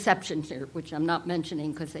deception here, which I'm not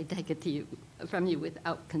mentioning because they take it from you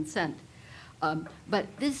without consent. But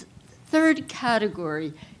this third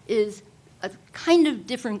category is a kind of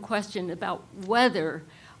different question about whether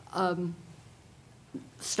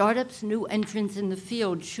startups, new entrants in the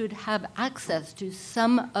field should have access to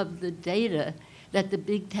some of the data that the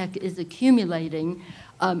big tech is accumulating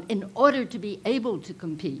in order to be able to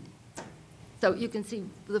compete. So you can see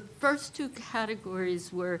the first two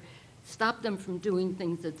categories were stop them from doing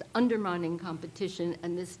things that's undermining competition,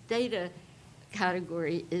 and this data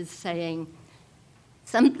category is saying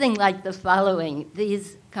something like the following: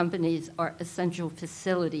 these companies are essential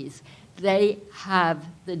facilities. They have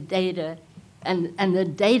the data, and the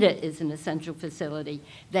data is an essential facility.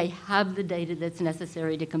 They have the data that's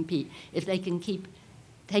necessary to compete. If they can keep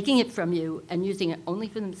taking it from you and using it only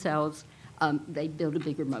for themselves, they build a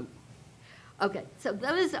bigger moat. Okay, so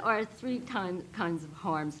those are three kinds of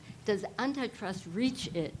harms. Does antitrust reach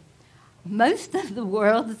it? Most of the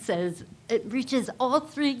world says it reaches all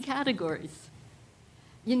three categories.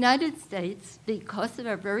 United States, because of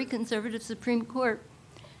our very conservative Supreme Court,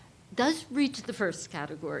 does reach the first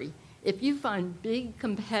category. If you find big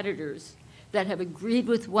competitors that have agreed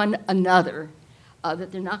with one another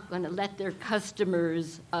that they're not going to let their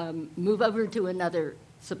customers move over to another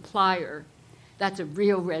supplier, that's a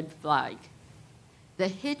real red flag. The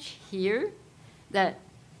hitch here that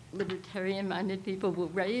libertarian-minded people will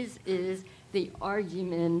raise is the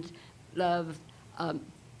argument of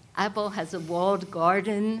Apple has a walled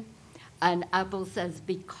garden, and Apple says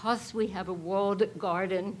because we have a walled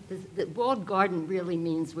garden, the walled garden really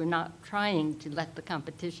means we're not trying to let the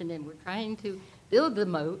competition in, we're trying to build the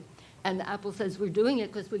moat, and Apple says we're doing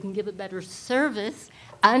it because we can give a better service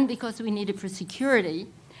and because we need it for security.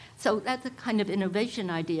 So that's a kind of innovation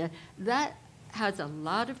idea. That has a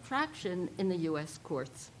lot of traction in the US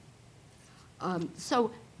courts.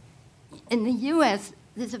 So in the US,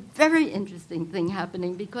 there's a very interesting thing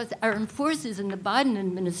happening because our enforcers in the Biden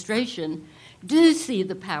administration do see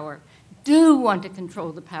the power, do want to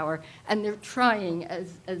control the power, and they're trying,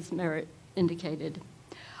 as Merritt indicated.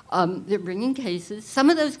 They're bringing cases. Some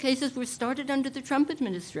of those cases were started under the Trump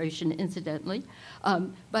administration, incidentally,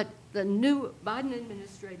 but the new Biden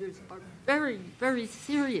administrators are very, very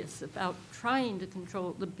serious about trying to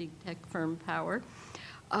control the big tech firm power.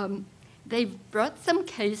 They've brought some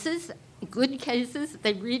cases, good cases.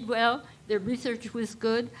 They read well. Their research was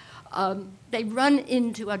good. They run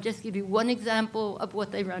into, I'll just give you one example of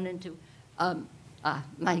what they run into.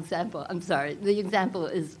 My example, I'm sorry. The example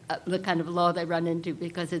is the kind of law they run into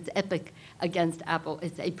because it's Epic against Apple.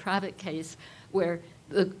 It's a private case where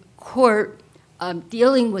the court,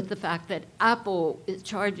 dealing with the fact that Apple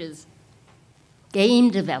charges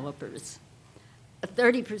game developers a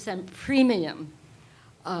 30% premium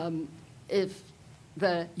if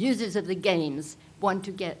the users of the games want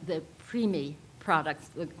to get the preemie products,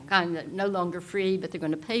 the kind that are no longer free, but they're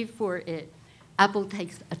going to pay for it. Apple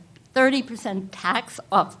takes a 30% tax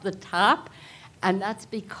off the top, and that's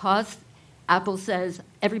because Apple says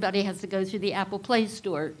everybody has to go through the Apple Play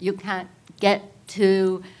Store. You can't get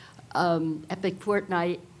to Epic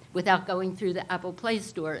Fortnite without going through the Apple Play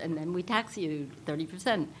Store, and then we tax you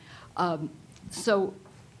 30%. So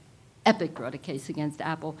Epic brought a case against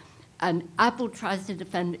Apple, and Apple tries to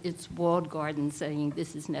defend its walled garden, saying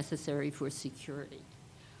this is necessary for security.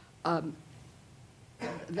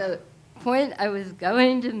 The point I was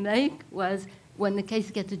going to make was when the case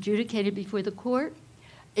gets adjudicated before the court,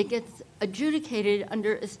 it gets adjudicated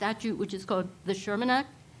under a statute which is called the Sherman Act,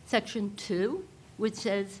 Section 2, which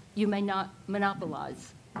says you may not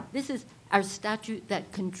monopolize. This is our statute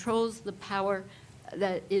that controls the power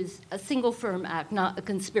that is a single firm act, not a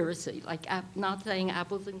conspiracy, like not saying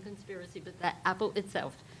Apple's in conspiracy, but that Apple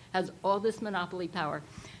itself has all this monopoly power.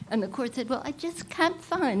 And the court said, well, I just can't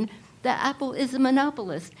find that Apple is a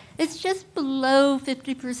monopolist. It's just below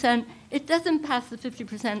 50%. It doesn't pass the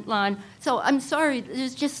 50% line. So I'm sorry,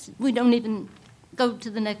 we don't even go to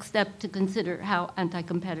the next step to consider how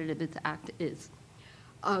anti-competitive its act is.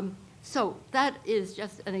 So that is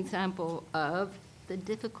just an example of the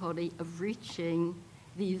difficulty of reaching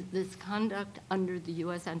this conduct under the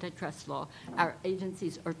U.S. antitrust law. Our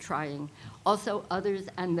agencies are trying. Also, others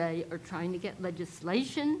and they are trying to get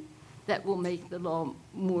legislation that will make the law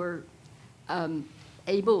more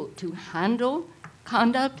able to handle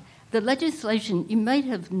conduct. The legislation, you might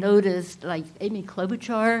have noticed, like Amy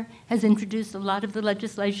Klobuchar has introduced a lot of the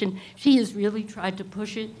legislation. She has really tried to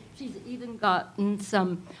push it. She's even gotten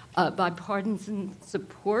some bipartisan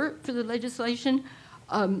support for the legislation,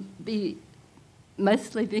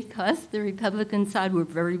 mostly because the Republican side were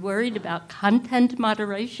very worried about content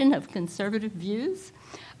moderation of conservative views.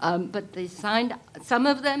 But some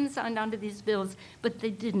of them signed onto these bills, but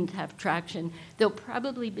they didn't have traction. They'll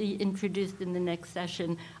probably be introduced in the next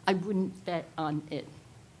session. I wouldn't bet on it.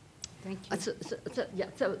 Thank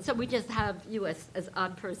you. So we just have you as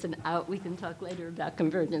odd person out. We can talk later about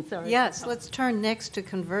convergence. Sorry. Yes, let's turn next to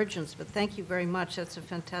convergence, but thank you very much. That's a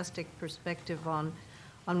fantastic perspective on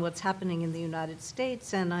what's happening in the United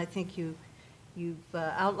States, and I think you've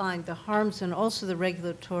outlined the harms and also the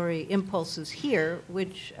regulatory impulses here,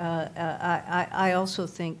 which I also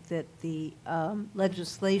think that the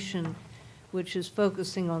legislation which is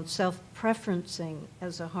focusing on self-preferencing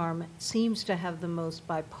as a harm seems to have the most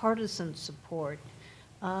bipartisan support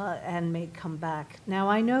and may come back. Now,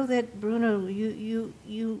 I know that, Bruno,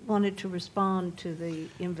 you wanted to respond to the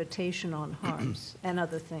invitation on harms and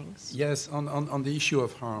other things. Yes, on the issue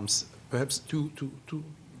of harms, perhaps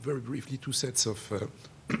very briefly, two sets of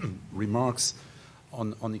remarks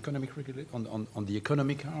on economic on the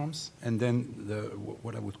economic harms, and then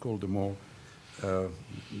what I would call the more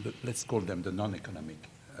let's call them the non-economic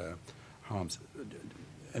harms.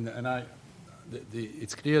 And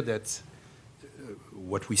it's clear that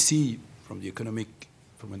what we see from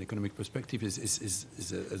an economic perspective is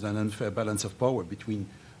an unfair balance of power between,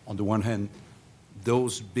 on the one hand,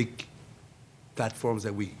 those big platforms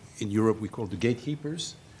that in Europe we call the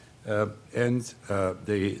gatekeepers, and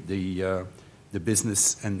the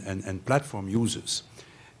business and platform users,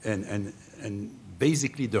 and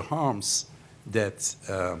basically the harms that,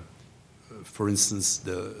 for instance,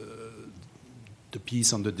 the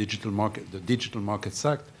piece on the Digital Markets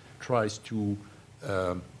Act tries to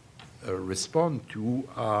respond to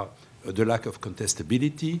the lack of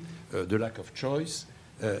contestability, the lack of choice,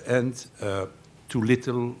 and too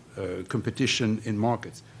little competition in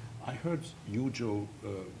markets. I heard you, Joe,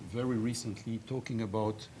 very recently talking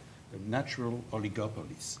about natural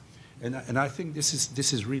oligopolies, and I think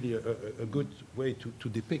this is really a good way to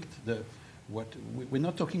depict we're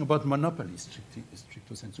not talking about monopolies,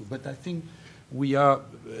 stricto sensu, but I think we are,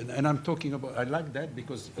 and I'm talking about, I like that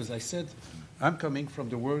because, as I said, I'm coming from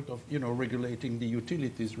the world of, regulating the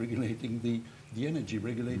utilities, regulating the energy,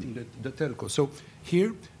 regulating the telco. So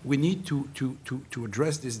here we need to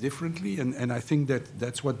address this differently, and I think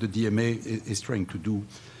that's what the DMA is trying to do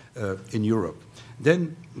in Europe.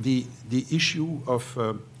 Then the issue of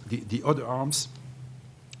the other arms,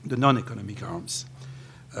 the non-economic arms.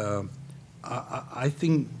 I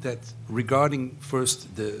think that regarding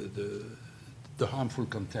first the harmful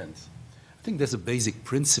content, I think there's a basic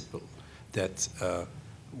principle that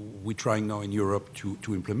we're trying now in Europe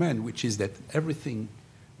to implement, which is that everything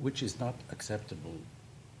which is not acceptable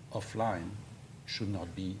offline should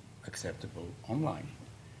not be acceptable online.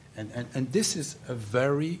 And this is a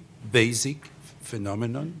very basic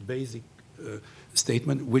phenomenon, basic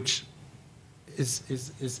statement, which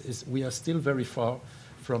is we are still very far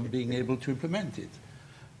from being able to implement it.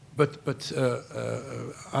 But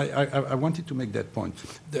I wanted to make that point.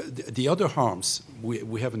 The other harms,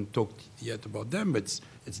 we haven't talked yet about them, but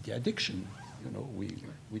it's the addiction.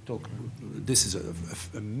 We talk. This is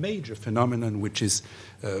a major phenomenon which is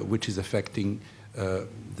affecting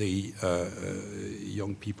the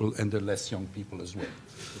young people and the less young people as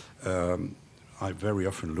well. I very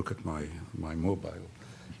often look at my mobile.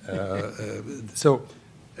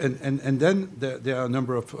 And then there are a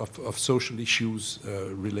number of social issues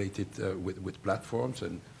related with platforms,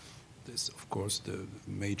 and this, of course, the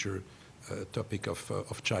major topic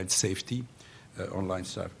of child safety, online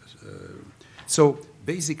stuff. So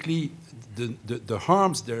basically, the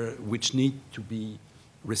harms there which need to be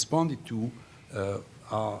responded to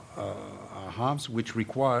are harms which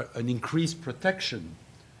require an increased protection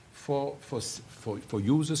for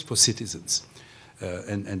users, for citizens,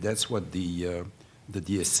 and that's what the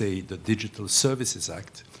DSA, the Digital Services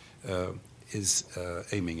Act, is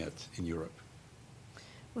aiming at in Europe.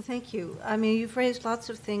 Well, thank you. I mean, you've raised lots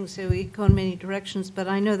of things, so we go in many directions, but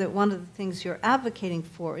I know that one of the things you're advocating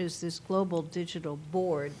for is this global digital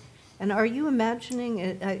board. And are you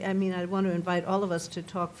imagining, I mean, I want to invite all of us to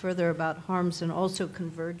talk further about harms and also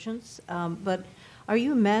convergence, but are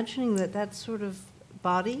you imagining that that sort of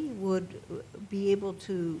body would be able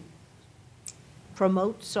to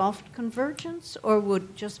promote soft convergence, or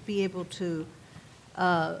would just be able to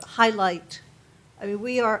highlight? I mean,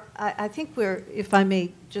 we are, I think we're, if I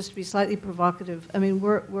may just be slightly provocative, I mean,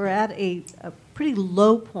 we're at a pretty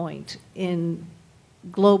low point in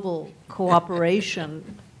global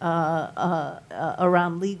cooperation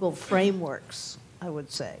around legal frameworks, I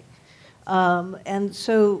would say. And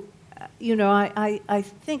so, you know, I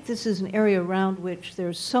think this is an area around which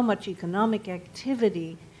there's so much economic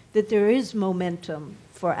activity that there is momentum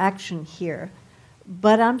for action here.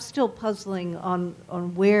 But I'm still puzzling on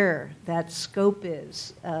where that scope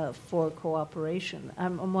is for cooperation.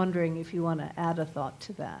 I'm wondering if you want to add a thought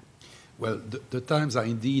to that. Well, the times are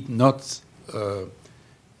indeed not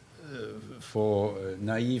for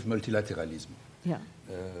naive multilateralism. Yeah.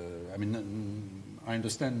 I mean, I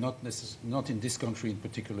understand not in this country in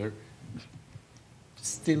particular,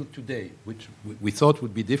 still today, which we thought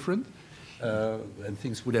would be different, and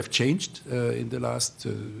things would have changed in the last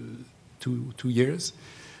 2 years.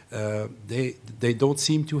 They don't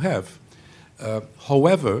seem to have.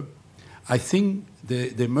 However, I think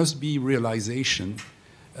there must be realization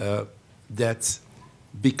that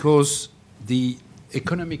because the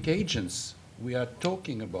economic agents we are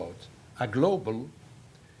talking about are global,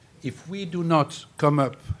 if we do not come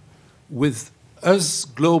up with as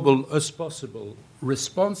global as possible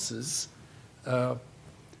responses,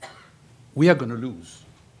 we are going to lose.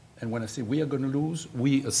 And when I say we are going to lose,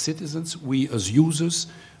 we as citizens, we as users,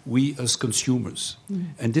 we as consumers.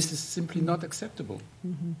 Mm-hmm. And this is simply not acceptable.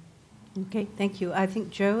 Mm-hmm. Okay, thank you. I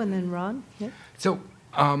think Joe and then Ron. Yeah. So,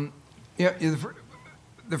 yeah,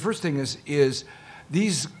 the first thing is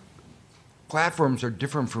these platforms are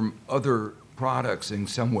different from other products in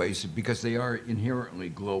some ways because they are inherently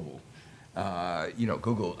global. You know,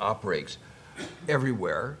 Google operates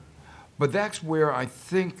everywhere. But that's where I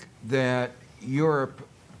think that Europe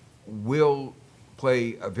will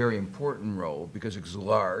play a very important role because it's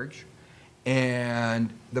large,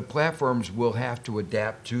 and the platforms will have to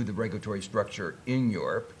adapt to the regulatory structure in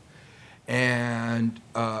Europe. And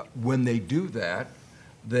when they do that,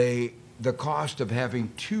 the cost of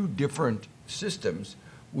having 2 different systems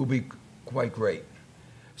will be quite great.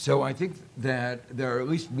 So I think that there, at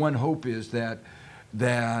least one hope is that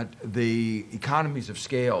the economies of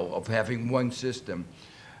scale of having one system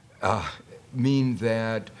mean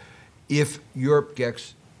that if Europe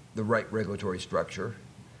gets the right regulatory structure,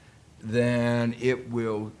 then it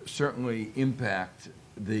will certainly impact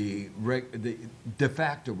the de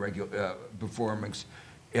facto performance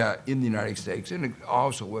in the United States, and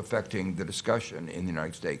also affecting the discussion in the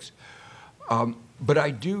United States. But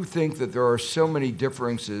I do think that there are so many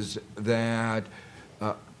differences that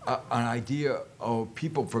an idea of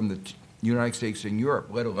people from the United States and Europe,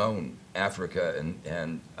 let alone Africa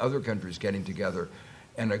and other countries getting together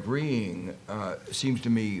and agreeing, seems to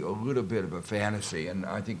me a little bit of a fantasy. And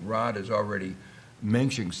I think Rod has already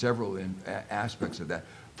mentioned several aspects of that.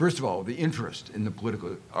 First of all, the interest in the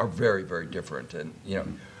political are very, very different. And, you know,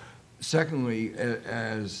 secondly,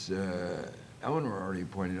 as Eleanor already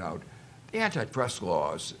pointed out, the antitrust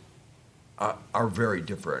laws are very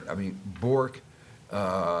different. I mean, Bork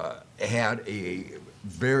had a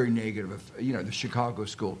very negative, you know, the Chicago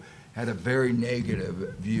School had a very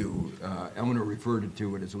negative view. Eleanor referred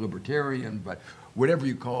to it as libertarian, but whatever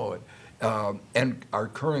you call it. And our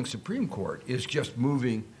current Supreme Court is just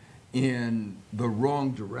moving in the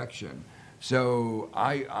wrong direction. So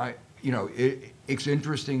you know, it's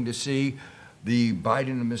interesting to see the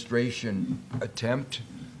Biden administration attempt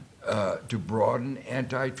to broaden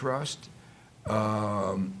antitrust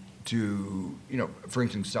to, you know, for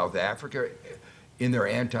instance, South Africa, in their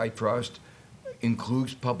antitrust,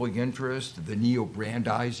 includes public interest. The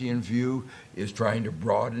neo-Brandeisian view is trying to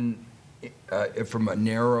broaden from a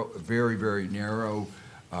narrow, very, very narrow,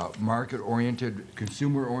 market-oriented,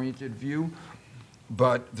 consumer-oriented view.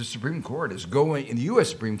 But the Supreme Court is going, and the U.S.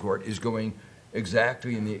 Supreme Court is going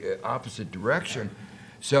exactly in the opposite direction.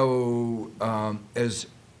 So as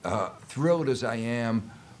thrilled as I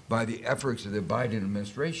am by the efforts of the Biden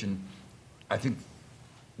administration, I think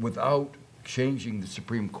without changing the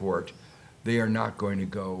Supreme Court, they are not going to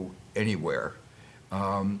go anywhere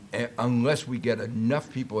unless we get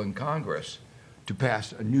enough people in Congress to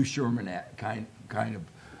pass a new Sherman Act, kind of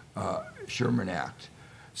Sherman Act.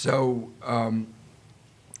 So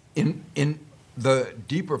in the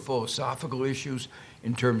deeper philosophical issues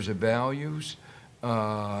in terms of values,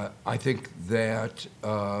 I think that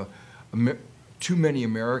too many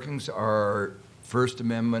Americans are First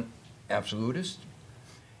Amendment absolutists.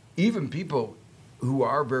 Even people who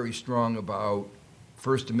are very strong about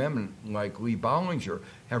First Amendment, like Lee Bollinger,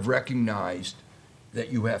 have recognized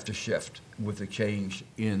that you have to shift with the change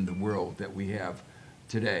in the world that we have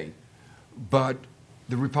today. But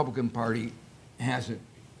the Republican Party hasn't,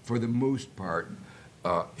 for the most part,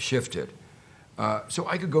 shifted. So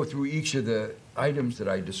I could go through each of the items that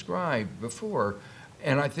I described before,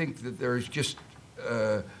 and I think that there's just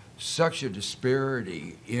such a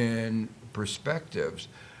disparity in perspectives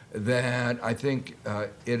that I think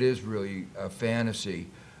it is really a fantasy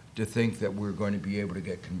to think that we're going to be able to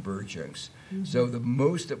get convergence. Mm-hmm. So the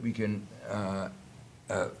most that we can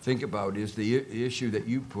think about is the issue that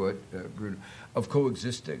you put, Bruno, of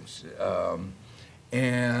coexistence.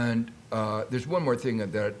 And there's one more thing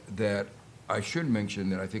that I should mention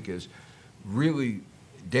that I think is really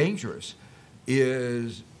dangerous,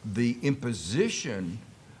 is the imposition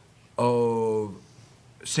of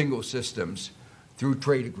single systems through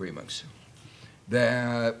trade agreements.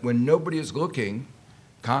 That when nobody is looking,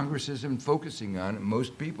 Congress isn't focusing on it,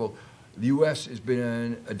 most people, the U.S. has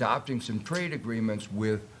been adopting some trade agreements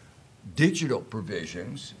with digital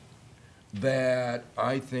provisions that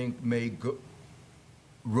I think may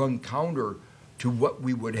run counter to what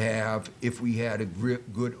we would have if we had a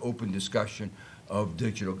good open discussion of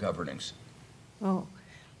digital governance. Oh,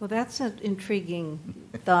 well, that's an intriguing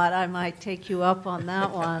thought. I might take you up on that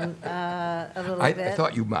one a little bit. I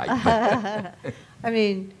thought you might. I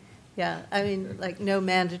mean, yeah, I mean, like no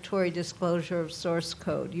mandatory disclosure of source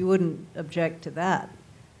code. You wouldn't object to that,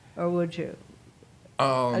 or would you?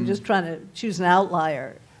 I'm just trying to choose an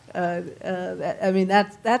outlier. I mean,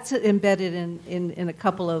 that's embedded in a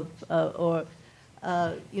couple of,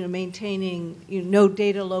 maintaining no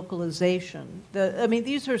data localization. I mean,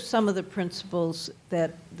 these are some of the principles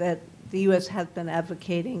that the U.S. has been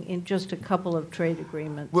advocating in just a couple of trade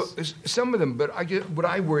agreements. Well, some of them, but what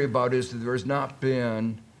I worry about is that there has not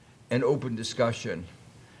been an open discussion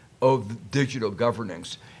of digital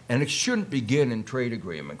governance, and it shouldn't begin in trade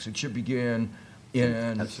agreements. It should begin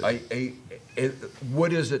in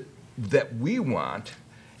what is it that we want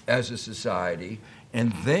as a society,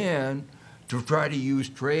 and then to try to use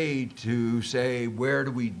trade to say where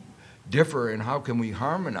do we differ and how can we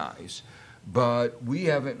harmonize. But we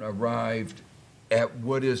haven't arrived at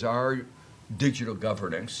what is our digital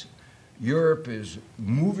governance. Europe is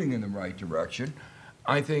moving in the right direction.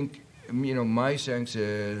 I think, my sense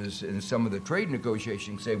is in some of the trade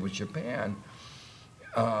negotiations, say with Japan,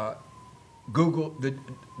 Google,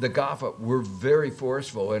 the GAFA were very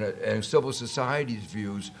forceful, and civil society's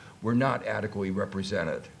views were not adequately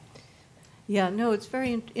represented. Yeah, no, it's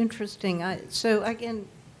very interesting. So again,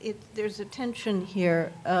 there's a tension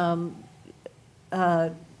here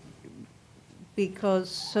because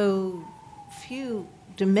so few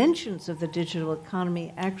dimensions of the digital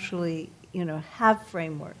economy actually, have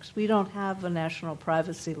frameworks. We don't have a national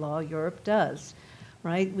privacy law. Europe does,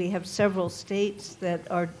 right? We have several states that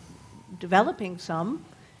are developing some,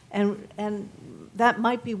 and that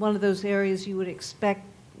might be one of those areas you would expect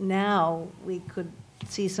now we could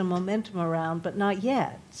see some momentum around, but not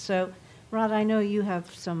yet. So, Rod, I know you have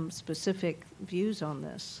some specific views on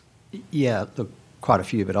this. Yeah, look, quite a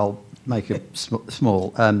few, but I'll make it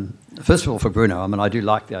small. First of all, for Bruno, I do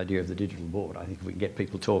like the idea of the digital board. I think if we can get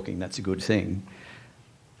people talking, that's a good thing.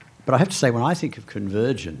 But I have to say, when I think of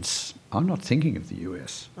convergence, I'm not thinking of the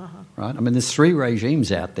US, right? There's 3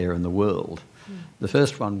 regimes out there in the world. The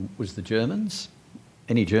first one was the Germans.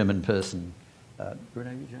 Any German person,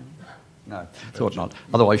 Bruno, you German? No, thought not.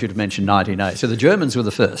 Otherwise, you'd have mentioned 1980. So the Germans were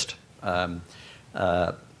the first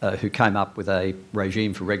who came up with a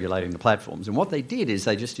regime for regulating the platforms. And what they did is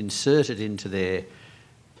they just inserted into their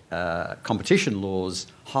competition laws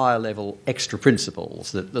higher-level extra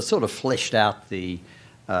principles that sort of fleshed out the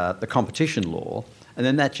competition law, and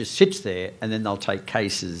then that just sits there, and then they'll take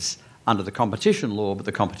cases under the competition law, but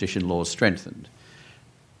the competition law is strengthened.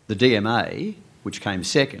 The DMA, which came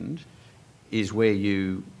second, is where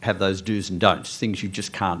you have those do's and don'ts, things you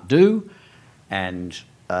just can't do, and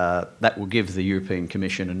that will give the European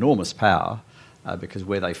Commission enormous power because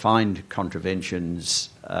where they find contraventions,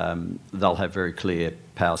 they'll have very clear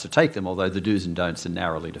powers to take them, although the do's and don'ts are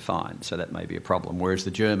narrowly defined, so that may be a problem. Whereas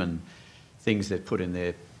the German things they've put in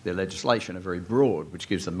their legislation are very broad, which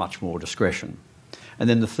gives them much more discretion. And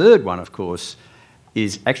then the third one, of course,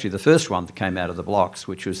 is actually the first one that came out of the blocks,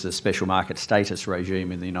 which was the special market status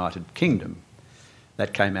regime in the United Kingdom.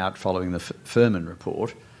 That came out following the Furman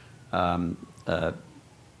report,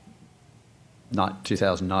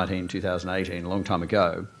 2019, 2018, a long time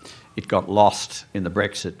ago. It got lost in the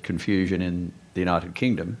Brexit confusion in the United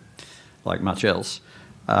Kingdom, like much else.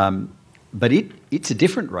 But it's a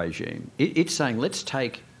different regime. It's saying, let's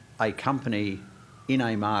take a company in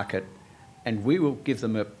a market and we will give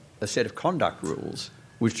them a set of conduct rules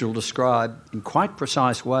which will describe in quite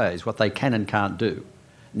precise ways what they can and can't do.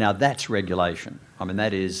 Now that's regulation. I mean,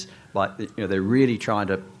 that is like, you know, they're really trying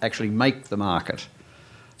to actually make the market.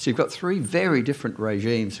 So you've got three very different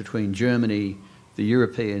regimes between Germany, the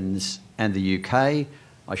Europeans and the UK.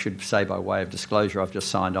 I should say, by way of disclosure, I've just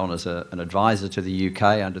signed on as an advisor to the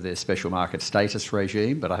UK under their special market status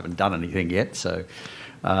regime, but I haven't done anything yet. So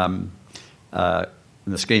the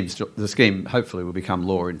scheme hopefully will become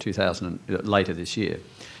law in later this year.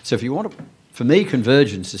 So if you want to, for me,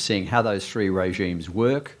 convergence is seeing how those three regimes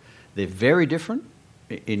work. They're very different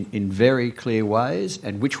in very clear ways,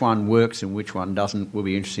 and which one works and which one doesn't will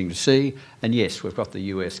be interesting to see. And yes, we've got the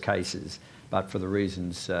US cases, but for the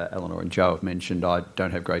reasons Eleanor and Joe have mentioned, I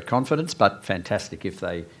don't have great confidence, but fantastic if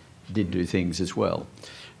they did do things as well.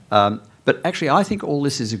 But actually, I think all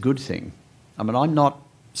this is a good thing. I mean, I'm not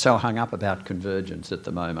so hung up about convergence at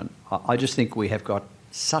the moment. I just think we have got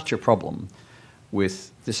such a problem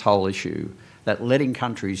with this whole issue that letting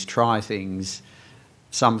countries try things,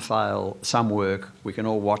 some fail, some work, we can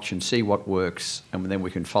all watch and see what works, and then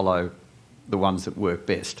we can follow the ones that work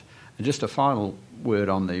best. And just a final word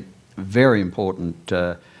on the very important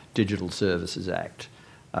Digital Services Act.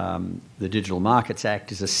 The Digital Markets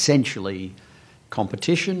Act is essentially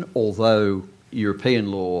competition, although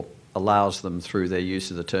European law allows them, through their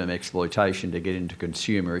use of the term exploitation, to get into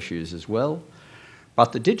consumer issues as well.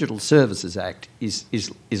 But the Digital Services Act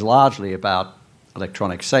is largely about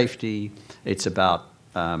electronic safety, it's about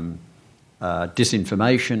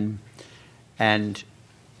disinformation, and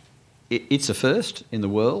it's a first in the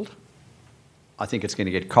world. I think it's going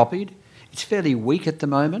to get copied. It's fairly weak at the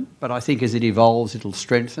moment, but I think as it evolves, it'll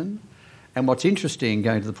strengthen. And what's interesting,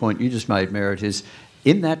 going to the point you just made, Merit, is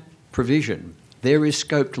in that provision, there is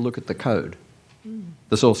scope to look at the code,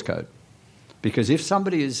 the source code. Because if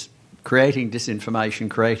somebody is creating disinformation,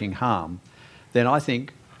 creating harm, then I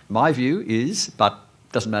think my view is, but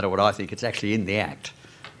it doesn't matter what I think, it's actually in the Act,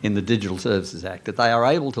 in the Digital Services Act, that they are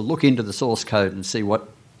able to look into the source code and see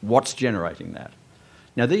what's generating that.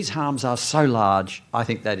 Now, these harms are so large, I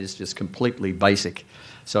think that is just completely basic.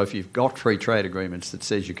 So if you've got free trade agreements that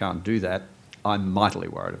says you can't do that, I'm mightily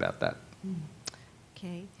worried about that.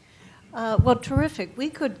 Okay. Well, terrific. We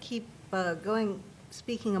could keep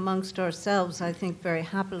speaking amongst ourselves, I think, very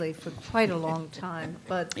happily for quite a long time.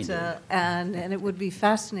 But and it would be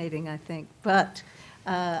fascinating, I think. But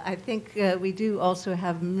I think we do also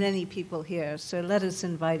have many people here, so let us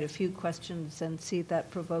invite a few questions and see if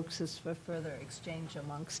that provokes us for further exchange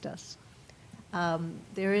amongst us.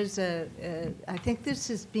 There is I think this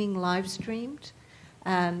is being live streamed,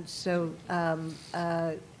 and so.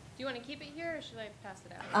 Do you want to keep it here, or should I pass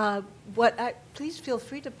it out? Please feel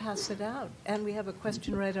free to pass it out, and we have a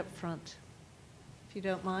question right up front. If you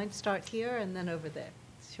don't mind, start here and then over there.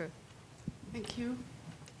 Sure. Thank you.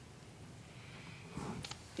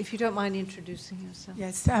 If you don't mind introducing yourself.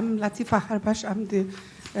 Yes, I'm Latifa Harbash. I'm the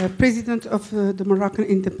president of the Moroccan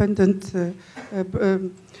Independent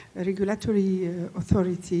Regulatory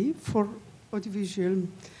Authority for Audiovisual.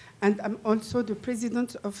 And I'm also the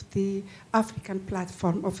president of the African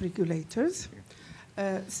Platform of Regulators.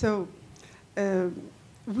 So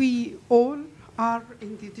we all are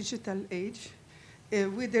in the digital age,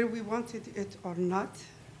 whether we wanted it or not.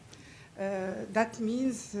 That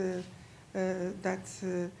means that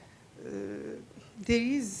there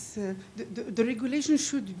is, the regulation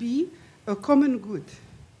should be a common good.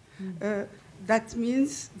 That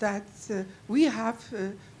means that we have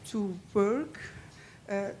to work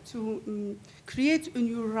to create a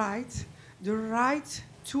new right, the right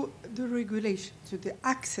to the regulation, to the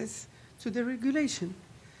access to the regulation.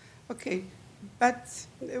 Okay, but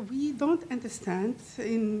we don't understand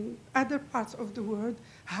in other parts of the world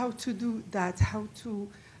how to do that, how to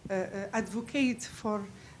advocate for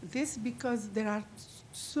this, because there are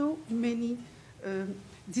so many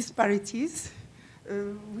disparities.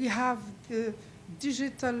 We have the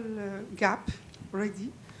digital gap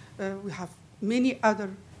already. We have many other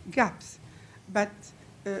gaps, but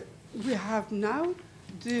we have now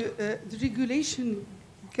the regulation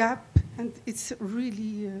gap, and it's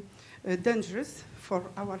really dangerous for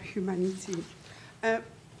our humanity.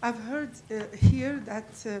 I've heard here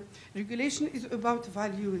that regulation is about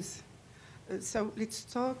values. So let's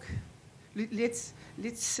talk let's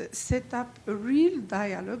set up a real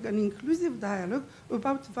dialogue, an inclusive dialogue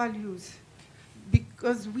about values,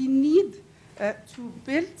 because we need to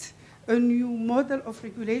build a new model of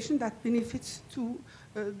regulation that benefits to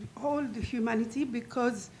all the humanity,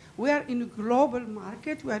 because we are in a global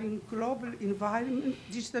market, we are in a global environment,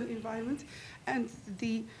 digital environment, and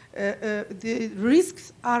the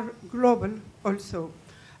risks are global also.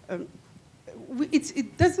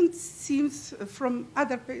 It doesn't seem from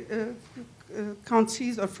other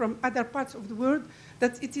countries or from other parts of the world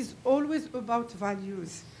that it is always about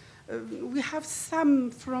values. We have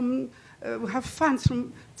some from, we have funds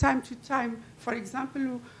from time to time. For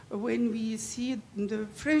example, when we see the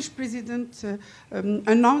French president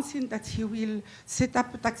announcing that he will set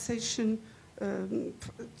up a taxation,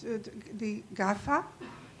 the GAFA,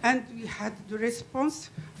 and we had the response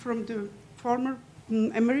from the former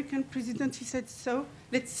American president. He said, so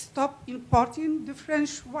let's stop importing the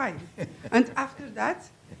French wine. And after that,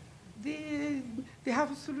 they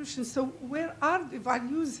have a solution. So where are the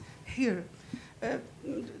values here?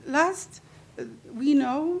 Last, we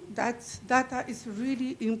know that data is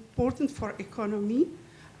really important for economy,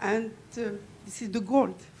 and this is the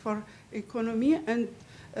goal for economy. And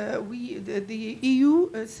the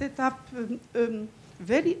EU set up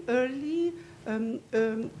very early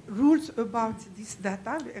rules about this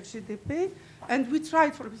data, the RGDP, and we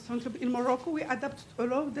tried, for example, in Morocco, we adopted a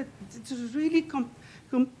law that is really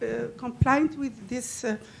compliant with this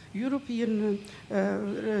European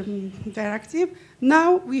directive.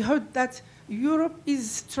 Now we heard that Europe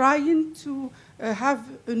is trying to have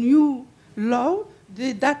a new law,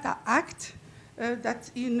 the Data Act,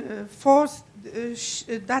 that enforce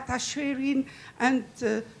data sharing and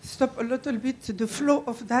stop a little bit the flow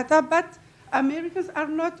of data, but Americans are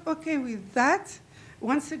not okay with that.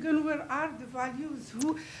 Once again, where are the values?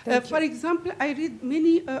 For example, I read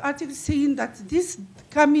many articles saying that this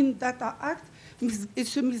coming Data Act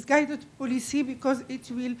is a misguided policy because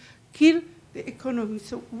it will kill the economy.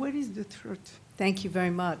 So where is the truth? Thank you very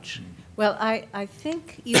much. Well, I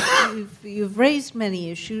think you've raised many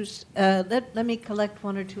issues. Let me collect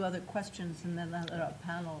one or two other questions and then let our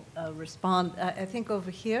panel respond. I think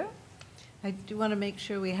over here, I do want to make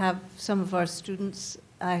sure we have some of our students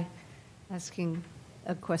asking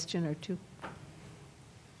a question or two.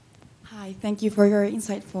 Hi, thank you for your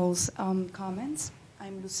insightful comments.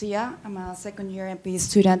 I'm Lucia. I'm a second-year MPA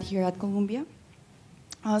student here at Columbia.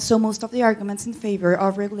 So most of the arguments in favor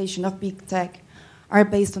of regulation of big tech are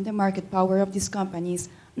based on the market power of these companies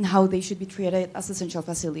and how they should be treated as essential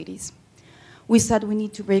facilities. We said we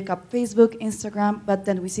need to break up Facebook, Instagram, but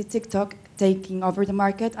then we see TikTok taking over the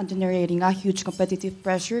market and generating a huge competitive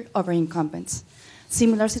pressure over incumbents.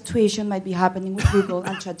 Similar situation might be happening with Google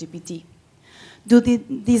and ChatGPT. Do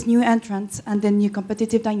these new entrants and the new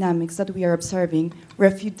competitive dynamics that we are observing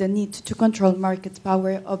refute the need to control market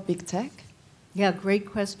power of big tech? Yeah, great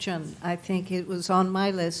question. I think it was on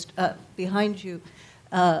my list behind you,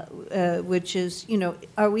 which is,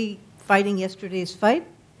 are we fighting yesterday's fight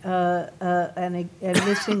and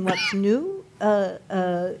missing what's new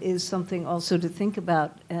is something also to think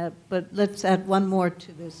about. But let's add one more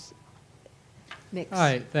to this mix.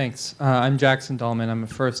 Hi, thanks. I'm Jackson Dahlman. I'm a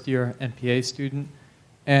first-year MPA student.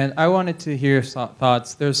 And I wanted to hear your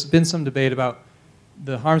thoughts. There's been some debate about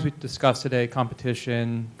the harms we discussed today,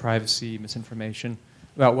 competition, privacy, misinformation,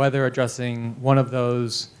 about whether addressing one of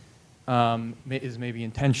those is maybe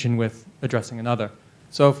in tension with addressing another.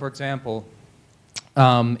 So, for example,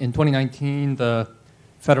 in 2019, the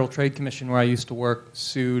Federal Trade Commission, where I used to work,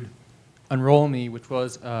 sued Unroll Me, which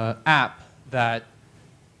was an app that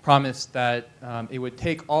promised that it would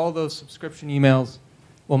take all those subscription emails,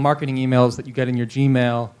 well, marketing emails that you get in your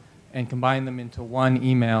Gmail, and combine them into one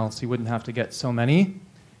email so you wouldn't have to get so many.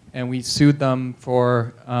 And we sued them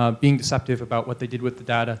for being deceptive about what they did with the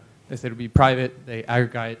data. They said it would be private,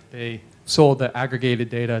 they sold the aggregated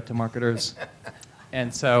data to marketers.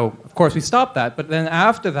 And so, of course, we stopped that. But then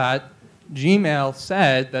after that, Gmail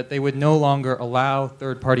said that they would no longer allow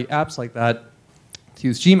third-party apps like that to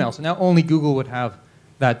use Gmail. So now only Google would have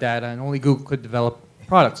that data, and only Google could develop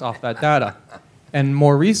products off that data. And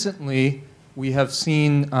more recently, we have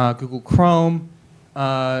seen Google Chrome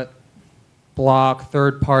block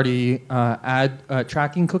third-party ad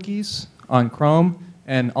tracking cookies on Chrome,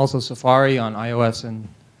 and also Safari on iOS and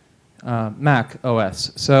Mac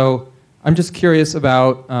OS. So I'm just curious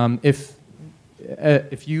about if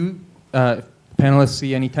panelists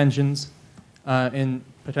see any tensions in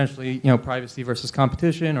potentially privacy versus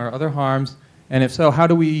competition or other harms, and if so, how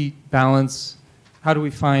do we balance? How do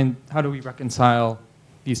we reconcile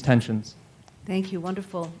these tensions? Thank you.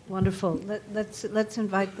 Wonderful, wonderful. Let's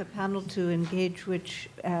invite the panel to engage which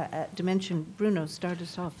dimension. Bruno, start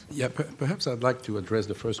us off. Yeah, perhaps I'd like to address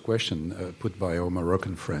the first question put by our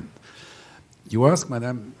Moroccan friend. You asked,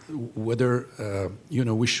 Madame, whether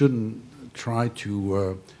we shouldn't try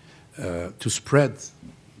to spread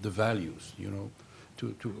the values,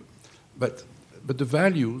 but the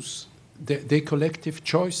values, they're collective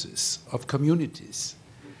choices of communities,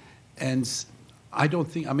 and I don't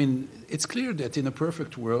think, it's clear that in a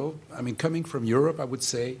perfect world, coming from Europe, I would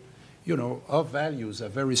say, our values are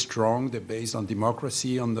very strong. They're based on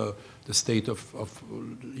democracy, on the state of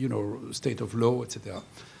state of law, etc.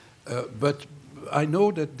 But I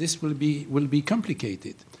know that this will be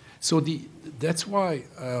complicated. So that's why,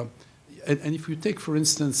 and if you take, for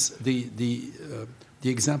instance, the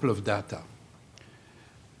example of data,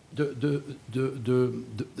 the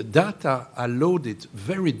data are loaded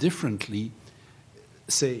very differently,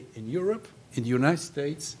 say, in Europe, in the United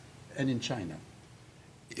States, and in China.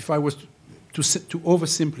 If I was to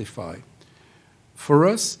oversimplify, for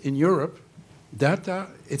us in Europe, data,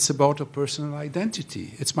 it's about a personal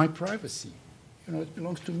identity. It's my privacy. It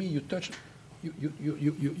belongs to me. You touch,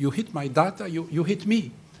 you hit my data, you hit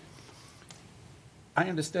me. I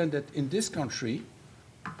understand that in this country,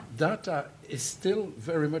 data is still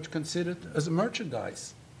very much considered as a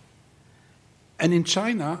merchandise. And in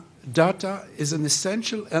China, data is an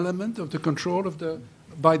essential element of the control of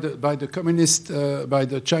by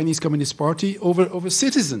the Chinese Communist Party over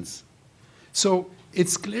citizens. So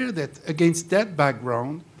it's clear that against that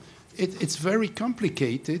background, it's very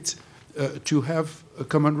complicated to have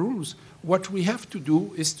common rules. What we have to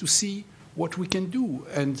do is to see what we can do.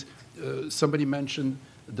 And somebody mentioned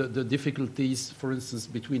the difficulties, for instance,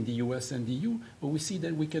 between the US and the EU, but we see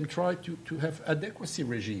that we can try to have adequacy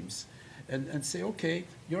regimes and say, okay,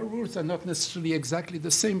 your rules are not necessarily exactly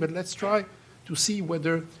the same, but let's try to see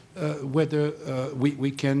whether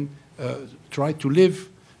we can try to live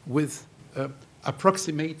with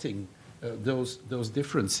approximating those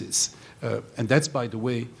differences. And that's, by the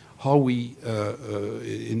way, how we,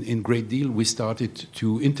 in great deal, we started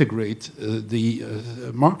to integrate the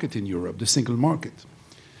market in Europe, the single market,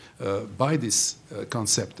 by this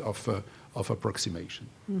concept of approximation.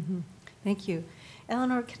 Mm-hmm. Thank you.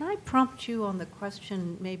 Eleanor, can I prompt you on the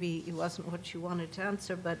question? Maybe it wasn't what you wanted to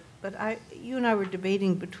answer, but you and I were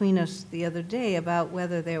debating between us the other day about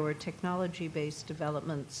whether there were technology-based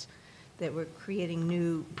developments that were creating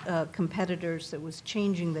new competitors that was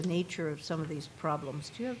changing the nature of some of these problems.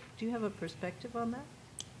 Do you have a perspective on that?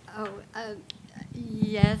 Oh,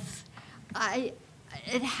 yes.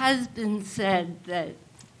 It has been said that,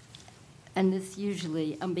 and this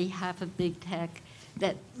usually on behalf of big tech,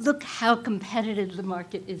 that look how competitive the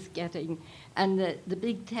market is getting, and that the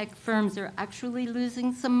big tech firms are actually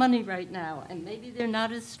losing some money right now, and maybe they're not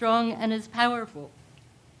as strong and as powerful.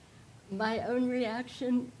 My own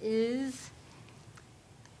reaction is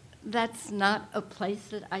that's not a place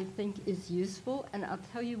that I think is useful, and I'll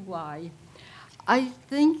tell you why. I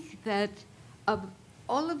think that of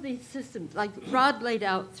all of these systems, like Rod laid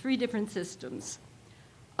out 3 different systems,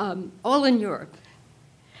 all in Europe,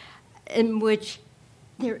 in which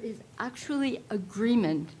there is actually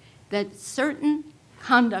agreement that certain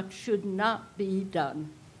conduct should not be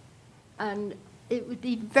done. And it would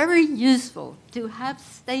be very useful to have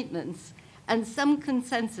statements and some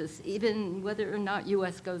consensus, even whether or not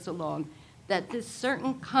US goes along, that this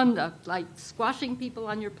certain conduct, like squashing people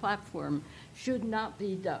on your platform, should not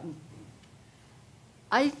be done.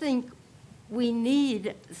 I think we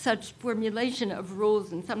need such formulation of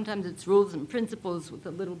rules, and sometimes it's rules and principles with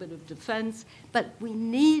a little bit of defense, but we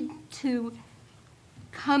need to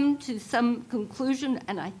come to some conclusion,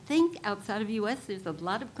 and I think outside of US there's a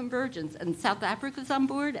lot of convergence, and South Africa's on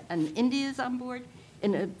board, and India's on board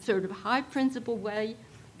in a sort of high principle way,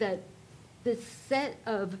 that this set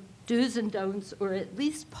of do's and don'ts, or at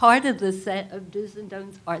least part of the set of do's and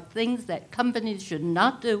don'ts, are things that companies should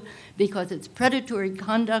not do because it's predatory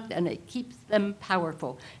conduct and it keeps them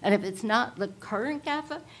powerful. And if it's not the current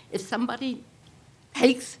GAFA, if somebody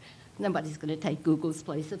takes, nobody's going to take Google's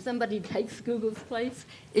place. If somebody takes Google's place,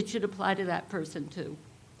 it should apply to that person too.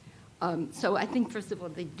 So I think, first of all,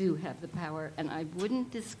 they do have the power, and I wouldn't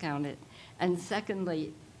discount it. And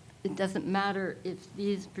secondly, it doesn't matter if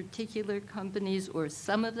these particular companies or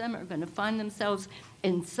some of them are going to find themselves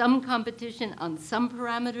in some competition, on some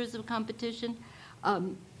parameters of competition.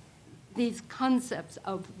 These concepts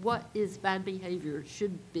of what is bad behavior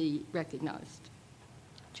should be recognized.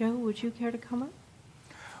 Joe, would you care to comment?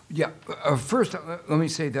 Yeah, first, let me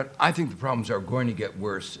say that I think the problems are going to get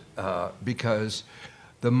worse because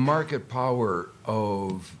the market power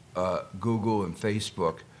of Google and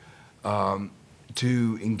Facebook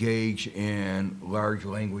to engage in large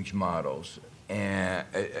language models, and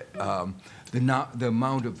the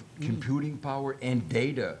amount of computing power and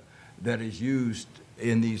data that is used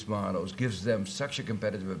in these models gives them such a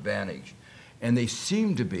competitive advantage. And they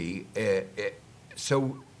seem to be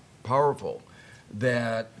so powerful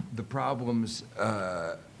that the problems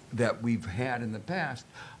that we've had in the past,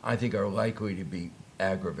 I think, are likely to be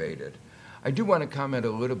aggravated. I do want to comment a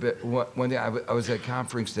little bit. One day I was at a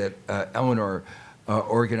conference that Eleanor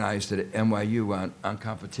organized at NYU on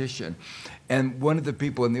competition. And one of the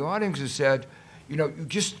people in the audience has said, you know, you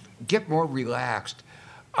just get more relaxed.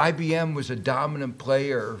 IBM was a dominant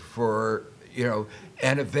player for, you know,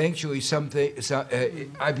 and eventually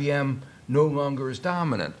IBM no longer is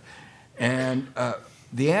dominant. And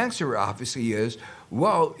the answer obviously is,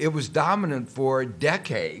 well, it was dominant for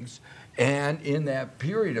decades. And in that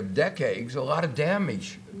period of decades, a lot of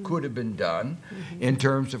damage could have been done in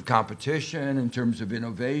terms of competition, in terms of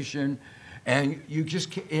innovation. And you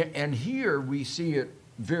just can't, and here we see it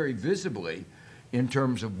very visibly in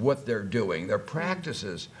terms of what they're doing. Their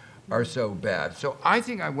practices are so bad. So I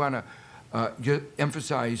think I want to just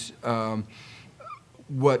emphasize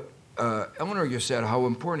what Eleanor just said, how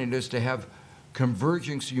important it is to have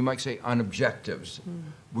convergence, you might say, on objectives,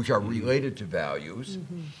 which are related to values.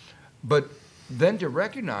 But then to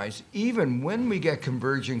recognize, even when we get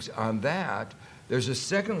convergence on that, there's a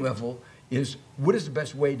second level, is what is the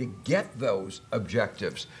best way to get those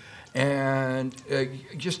objectives? And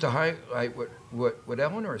just to highlight what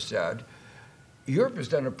Eleanor said, Europe has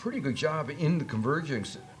done a pretty good job in the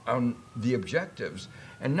convergence on the objectives.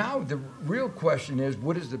 And now the real question is,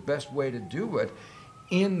 what is the best way to do it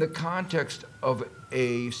in the context of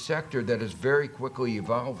a sector that is very quickly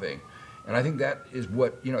evolving? And I think that is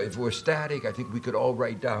what, you know, if we're static, I think we could all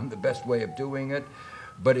write down the best way of doing it,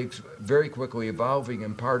 but it's very quickly evolving,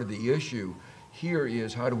 and part of the issue here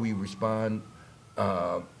is how do we respond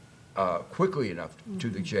quickly enough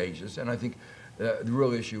to the changes. And I think the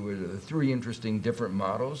real issue is the three interesting different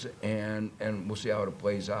models, and we'll see how it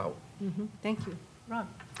plays out. Thank you. Ron.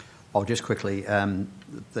 Oh, just quickly,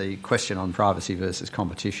 the question on privacy versus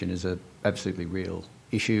competition is an absolutely real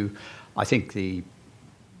issue. I think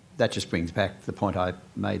that just brings back the point I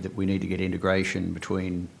made that we need to get integration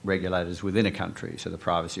between regulators within a country, so the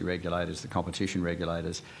privacy regulators, the competition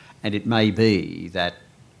regulators, and it may be that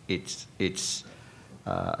it's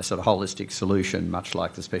a sort of holistic solution, much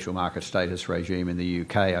like the special market status regime in the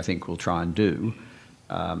UK, I think will try and do,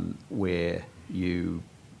 where you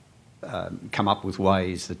come up with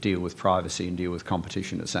ways that deal with privacy and deal with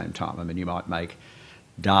competition at the same time. I mean, you might make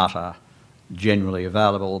data generally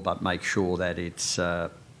available, but make sure that it's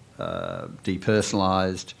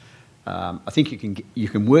depersonalised. I think you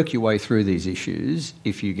can work your way through these issues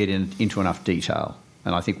if you get into enough detail,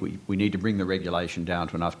 and I think we need to bring the regulation down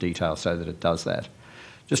to enough detail so that it does that.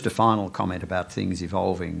 Just a final comment about things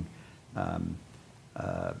evolving.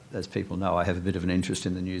 As people know, I have a bit of an interest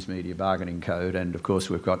in the News Media Bargaining Code, and of course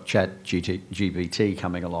we've got ChatGPT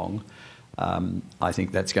coming along. I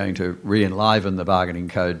think that's going to re-enliven the bargaining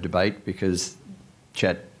code debate, because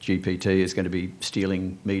ChatGPT is going to be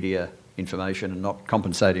stealing media information and not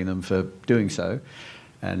compensating them for doing so.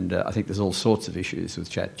 And I think there's all sorts of issues with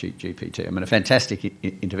ChatGPT. I mean, a fantastic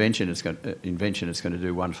invention is going to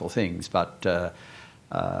do wonderful things, but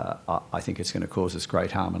I think it's going to cause us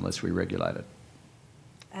great harm unless we regulate it.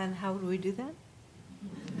 And how do we do that?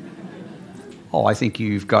 Oh, I think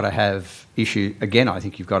you've got to have I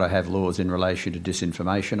think you've got to have laws in relation to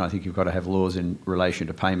disinformation. I think you've got to have laws in relation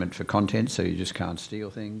to payment for content, so you just can't steal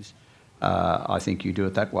things. I think you do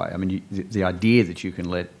it that way. I mean, the idea that you can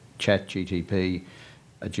let GPT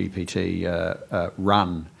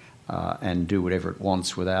run and do whatever it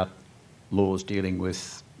wants without laws dealing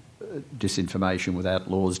with disinformation, without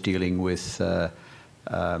laws dealing with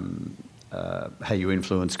how you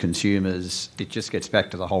influence consumers, it just gets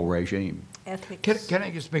back to the whole regime. Ethics. Can I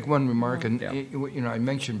just make one remark? And Yeah. you know, I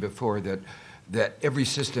mentioned before that every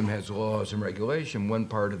system has laws and regulation. One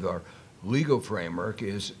part of our legal framework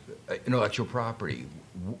is intellectual property.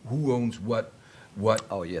 Who owns what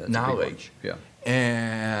Oh, yeah, that's knowledge? a big one.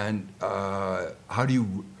 And how do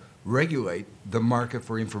you regulate the market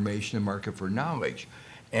for information and market for knowledge?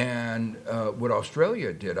 And what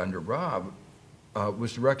Australia did under Rob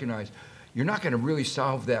was to recognize you're not going to really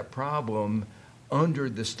solve that problem under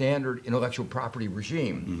the standard intellectual property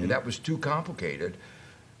regime, and that was too complicated.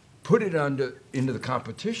 Put it into the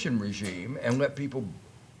competition regime and let people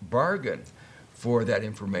bargain for that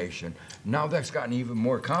information. Now that's gotten even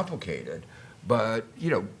more complicated, but you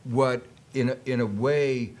know what in a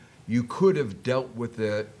way, you could have dealt with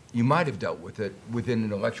it, you might have dealt with it within an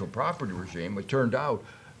intellectual property regime. It turned out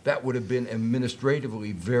that would have been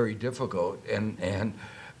administratively very difficult, and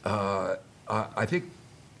I think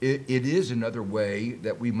it is another way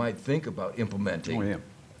that we might think about implementing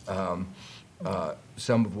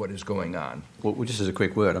some of what is going on. Well, just as a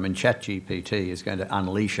quick word, I mean, ChatGPT is going to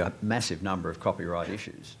unleash a massive number of copyright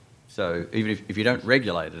issues. So even if you don't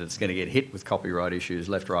regulate it, it's going to get hit with copyright issues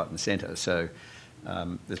left, right and centre. So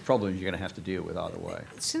there's problems you're going to have to deal with either way.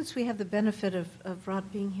 Since we have the benefit of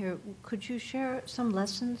Rod being here, could you share some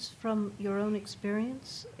lessons from your own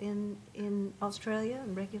experience in Australia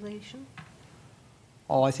and regulation?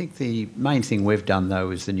 Oh, I think the main thing we've done,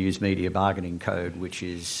 though, is the News Media Bargaining Code, which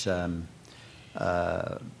is,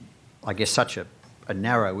 I guess, such a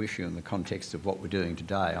narrow issue in the context of what we're doing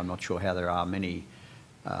today. I'm not sure how there are many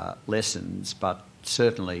lessons, but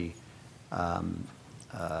certainly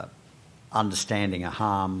understanding a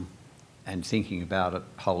harm and thinking about it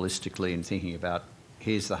holistically and thinking about,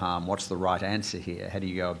 here's the harm, what's the right answer here, how do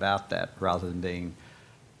you go about that, rather than being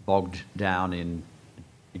bogged down in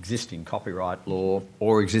existing copyright law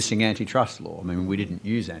or existing antitrust law. I mean, we didn't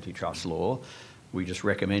use antitrust law. We just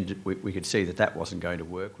recommended, we could see that that wasn't going to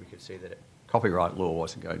work. We could see that copyright law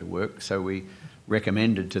wasn't going to work. So we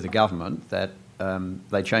recommended to the government that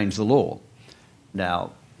they change the law.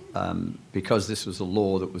 Now, because this was a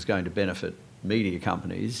law that was going to benefit media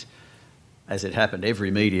companies, as it happened, every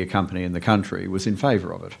media company in the country was in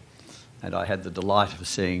favour of it. And I had the delight of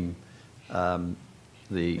seeing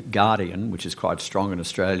the Guardian, which is quite strong in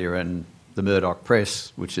Australia, and the Murdoch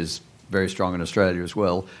Press, which is very strong in Australia as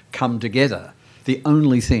well, come together. The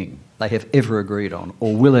only thing they have ever agreed on,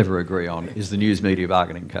 or will ever agree on, is the News Media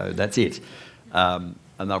Bargaining Code. That's it. And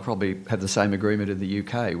they'll probably have the same agreement in the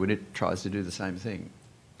UK when it tries to do the same thing.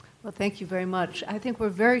 Well, thank you very much. I think we're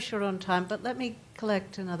very short on time, but let me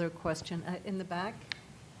collect another question in the back.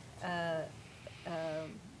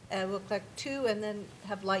 We'll collect two and then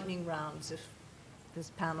have lightning rounds if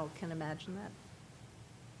this panel can imagine that.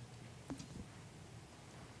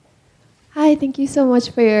 Hi, thank you so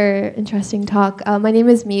much for your interesting talk. My name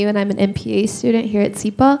is Miu, and I'm an MPA student here at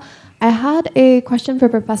CEPA. I had a question for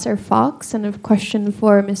Professor Fox and a question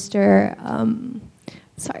for Mr.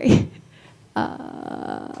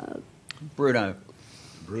 Bruno.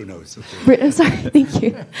 Bruno, it's okay. Bruno, sorry, thank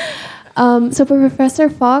you. So for Professor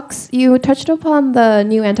Fox, you touched upon the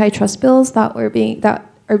new antitrust bills that are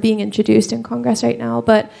being introduced in Congress right now,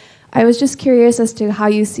 but I was just curious as to how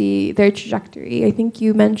you see their trajectory. I think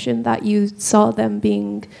you mentioned that you saw them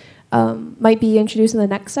being, might be introduced in the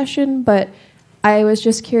next session, but I was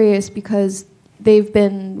just curious because they've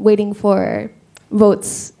been waiting for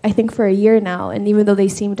votes, I think, for a year now, and even though they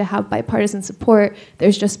seem to have bipartisan support,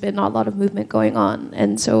 there's just been not a lot of movement going on.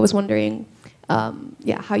 And so I was wondering,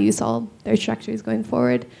 how you saw their trajectories going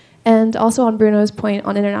forward. And also on Bruno's point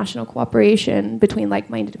on international cooperation between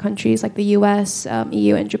like-minded countries like the US,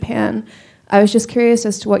 EU, and Japan, I was just curious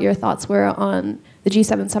as to what your thoughts were on the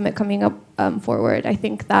G7 summit coming up forward. I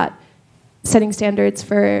think that setting standards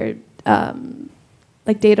for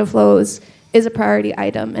data flows is a priority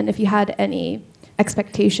item, and if you had any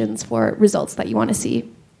expectations for results that you want to see.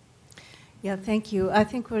 Yeah, thank you. I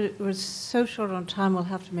think we're so short on time, we'll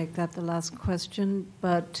have to make that the last question,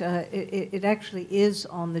 but it actually is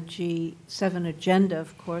on the G7 agenda,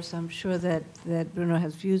 of course. I'm sure that Bruno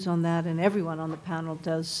has views on that, and everyone on the panel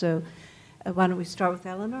does. So why don't we start with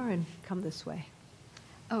Eleanor and come this way?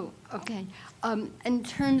 Oh, okay. In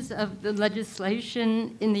terms of the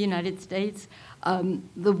legislation in the United States,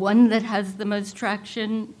 the one that has the most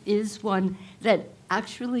traction is one that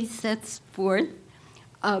actually sets forth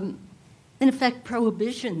in effect,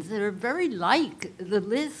 prohibitions that are very like the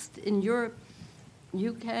list in Europe,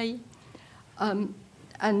 UK,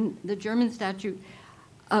 and the German statute.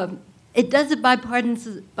 It does have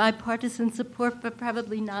bipartisan support, but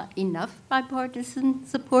probably not enough bipartisan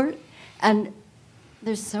support. And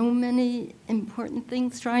there's so many important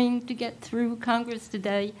things trying to get through Congress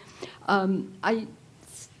today.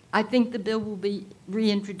 I think the bill will be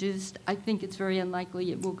reintroduced. I think it's very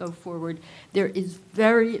unlikely it will go forward. There is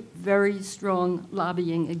very, very strong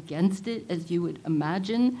lobbying against it, as you would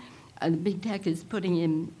imagine. Big Tech is putting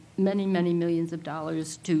in many, many millions of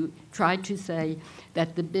dollars to try to say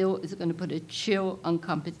that the bill is going to put a chill on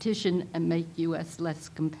competition and make U.S. less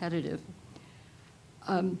competitive.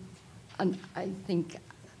 And I think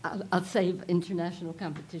I'll save international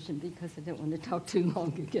competition because I don't want to talk too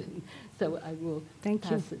long again. So I will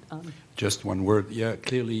pass it on. Just one word. Yeah,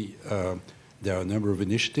 clearly there are a number of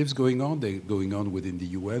initiatives going on. They're going on within the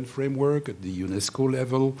UN framework, at the UNESCO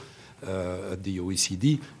level. at the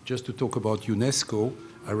OECD. Just to talk about UNESCO,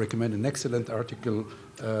 I recommend an excellent article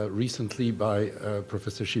recently by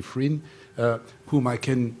Professor Schifrin, whom I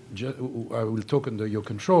will talk under your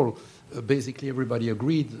control. Basically, everybody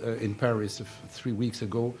agreed in Paris 3 weeks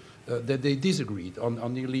ago that they disagreed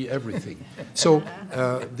on nearly everything. So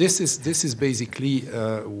this is basically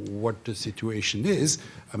what the situation is.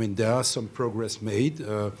 I mean, there are some progress made.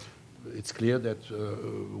 It's clear that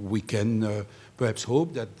we can perhaps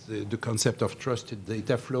hope that the concept of trusted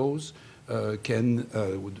data flows can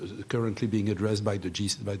currently being addressed by the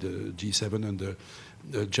G7 and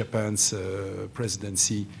Japan's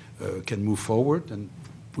presidency can move forward and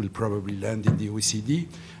will probably land in the OECD.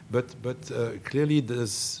 But clearly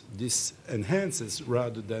this enhances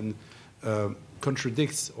rather than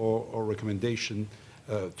contradicts our recommendation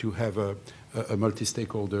to have a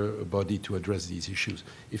multi-stakeholder body to address these issues.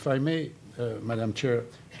 If I may, Madam Chair,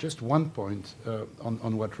 just one point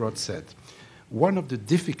on what Rod said. One of the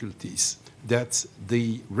difficulties that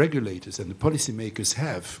the regulators and the policymakers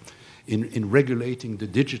have in regulating the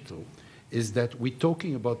digital is that we're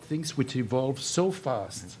talking about things which evolve so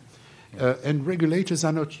fast, and regulators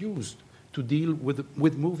are not used to deal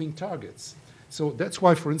with moving targets. So that's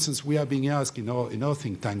why, for instance, we are being asked in our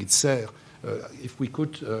think tank, it's CERRE, if we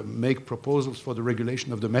could make proposals for the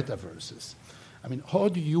regulation of the metaverses. I mean, how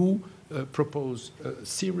do you propose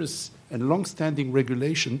serious and long-standing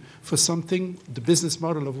regulation for something, the business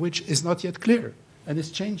model of which is not yet clear and is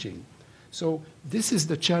changing? So this is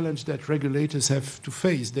the challenge that regulators have to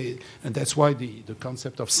face, and that's why the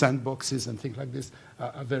concept of sandboxes and things like this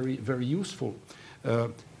are very, very useful.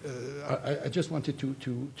 I just wanted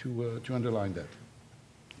to underline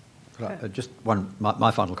that. Just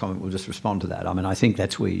my final comment will just respond to that. I mean, I think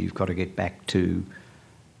that's where you've got to get back to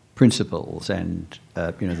principles, and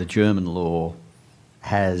the German law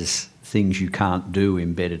has things you can't do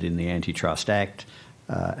embedded in the Antitrust Act.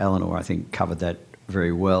 Eleanor, I think, covered that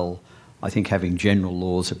very well. I think having general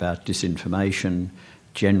laws about disinformation,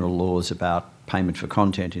 general laws about payment for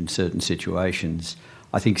content in certain situations,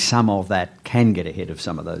 I think some of that can get ahead of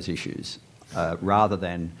some of those issues, rather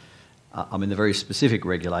than, I mean, the very specific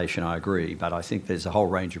regulation, I agree, but I think there's a whole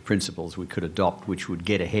range of principles we could adopt which would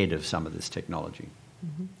get ahead of some of this technology.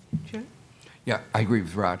 Mm-hmm. Sure. Yeah, I agree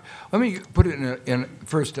with Rod. Let me put it in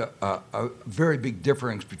first a very big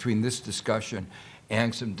difference between this discussion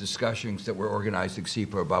and some discussions that were organized at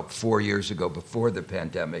CEPA about 4 years ago, before the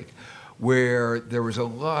pandemic, where there was a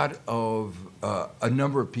lot of, a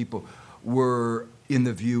number of people were in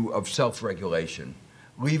the view of self-regulation.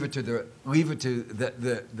 Leave it to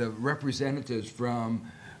the representatives from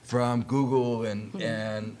Google and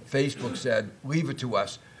Facebook said, leave it to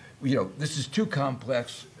us. You know, this is too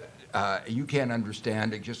complex. You can't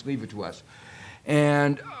understand it. Just leave it to us.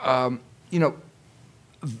 And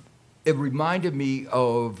it reminded me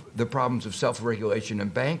of the problems of self-regulation in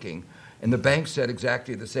banking, and the bank said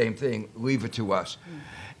exactly the same thing: leave it to us.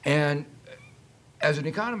 And as an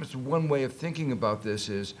economist, one way of thinking about this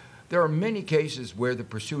is there are many cases where the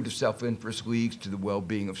pursuit of self-interest leads to the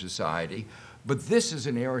well-being of society, but this is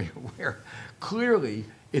an area where clearly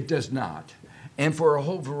it does not. And for a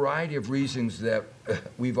whole variety of reasons that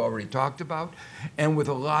we've already talked about, and with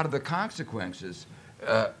a lot of the consequences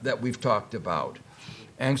that we've talked about.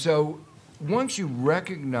 And so once you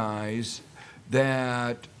recognize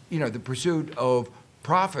that, the pursuit of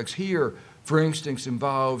profits here, for instance,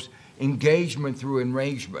 involves engagement through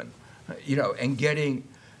enragement, and getting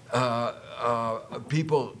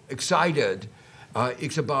people excited.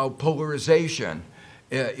 It's about polarization.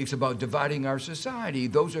 It's about dividing our society.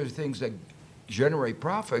 Those are things that generate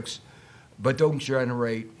profits, but don't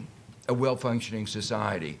generate a well-functioning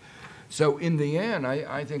society. So in the end,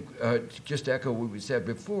 I think, just to echo what we said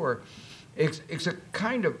before, it's a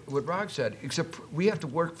kind of, what Rod said, we have to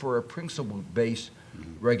work for a principle-based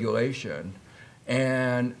regulation.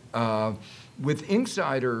 And with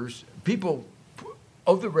insiders, people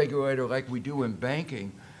of the regulator, like we do in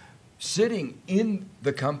banking, sitting in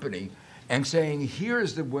the company and saying,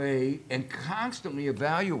 here's the way, and constantly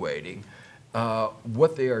evaluating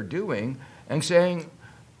what they are doing, and saying,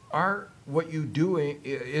 what you're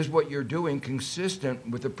doing consistent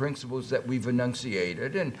with the principles that we've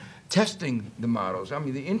enunciated, and testing the models. I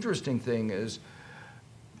mean, the interesting thing is,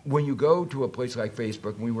 when you go to a place like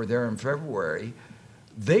Facebook, we were there in February,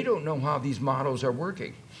 they don't know how these models are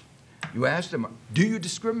working. You ask them, do you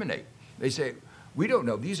discriminate? They say, we don't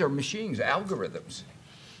know. These are machines, algorithms.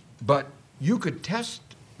 But you could test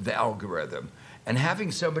the algorithm, and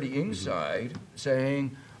having somebody inside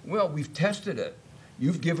saying, well, we've tested it.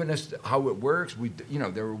 You've given us how it works.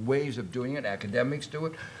 There are ways of doing it. Academics do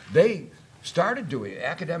it. They started doing it,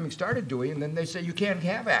 academics started doing it, and then they say you can't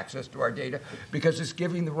have access to our data because it's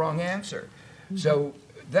giving the wrong answer. So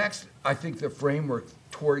that's, I think, the framework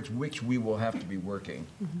towards which we will have to be working.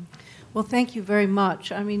 Well, thank you very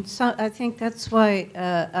much. I mean, I think that's why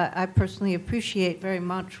I personally appreciate very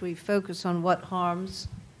much we focus on what harms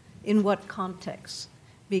in what context,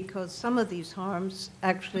 because some of these harms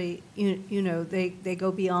actually, you know, they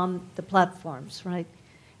go beyond the platforms, right?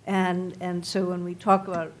 And so when we talk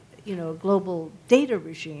about, you know, a global data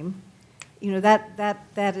regime, you know,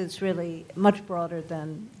 that is really much broader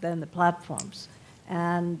than the platforms.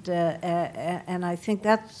 And I think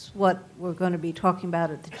that's what we're going to be talking about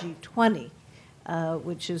at the G20,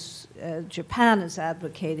 which is Japan is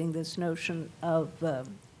advocating this notion of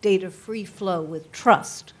data free flow with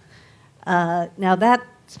trust. Now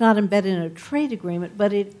that's not embedded in a trade agreement,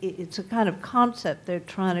 but it's a kind of concept they're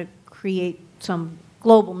trying to create some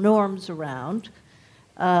global norms around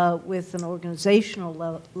with an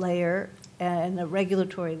organizational layer and a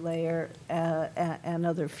regulatory layer and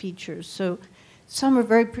other features. So some are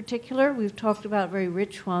very particular. We've talked about very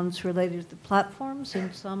rich ones related to the platforms,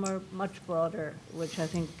 and some are much broader, which I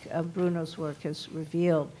think Bruno's work has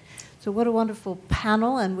revealed. So what a wonderful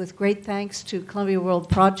panel, and with great thanks to Columbia World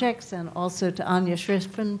Projects and also to Anja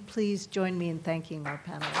Schriffen, please join me in thanking our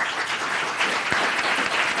panelists.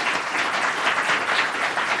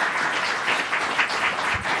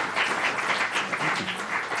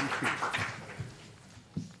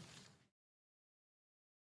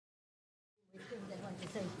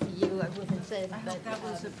 I hope that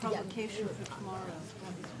was a provocation for tomorrow.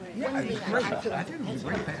 Yeah, it was great. I think it was a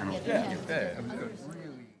great panel. Yeah.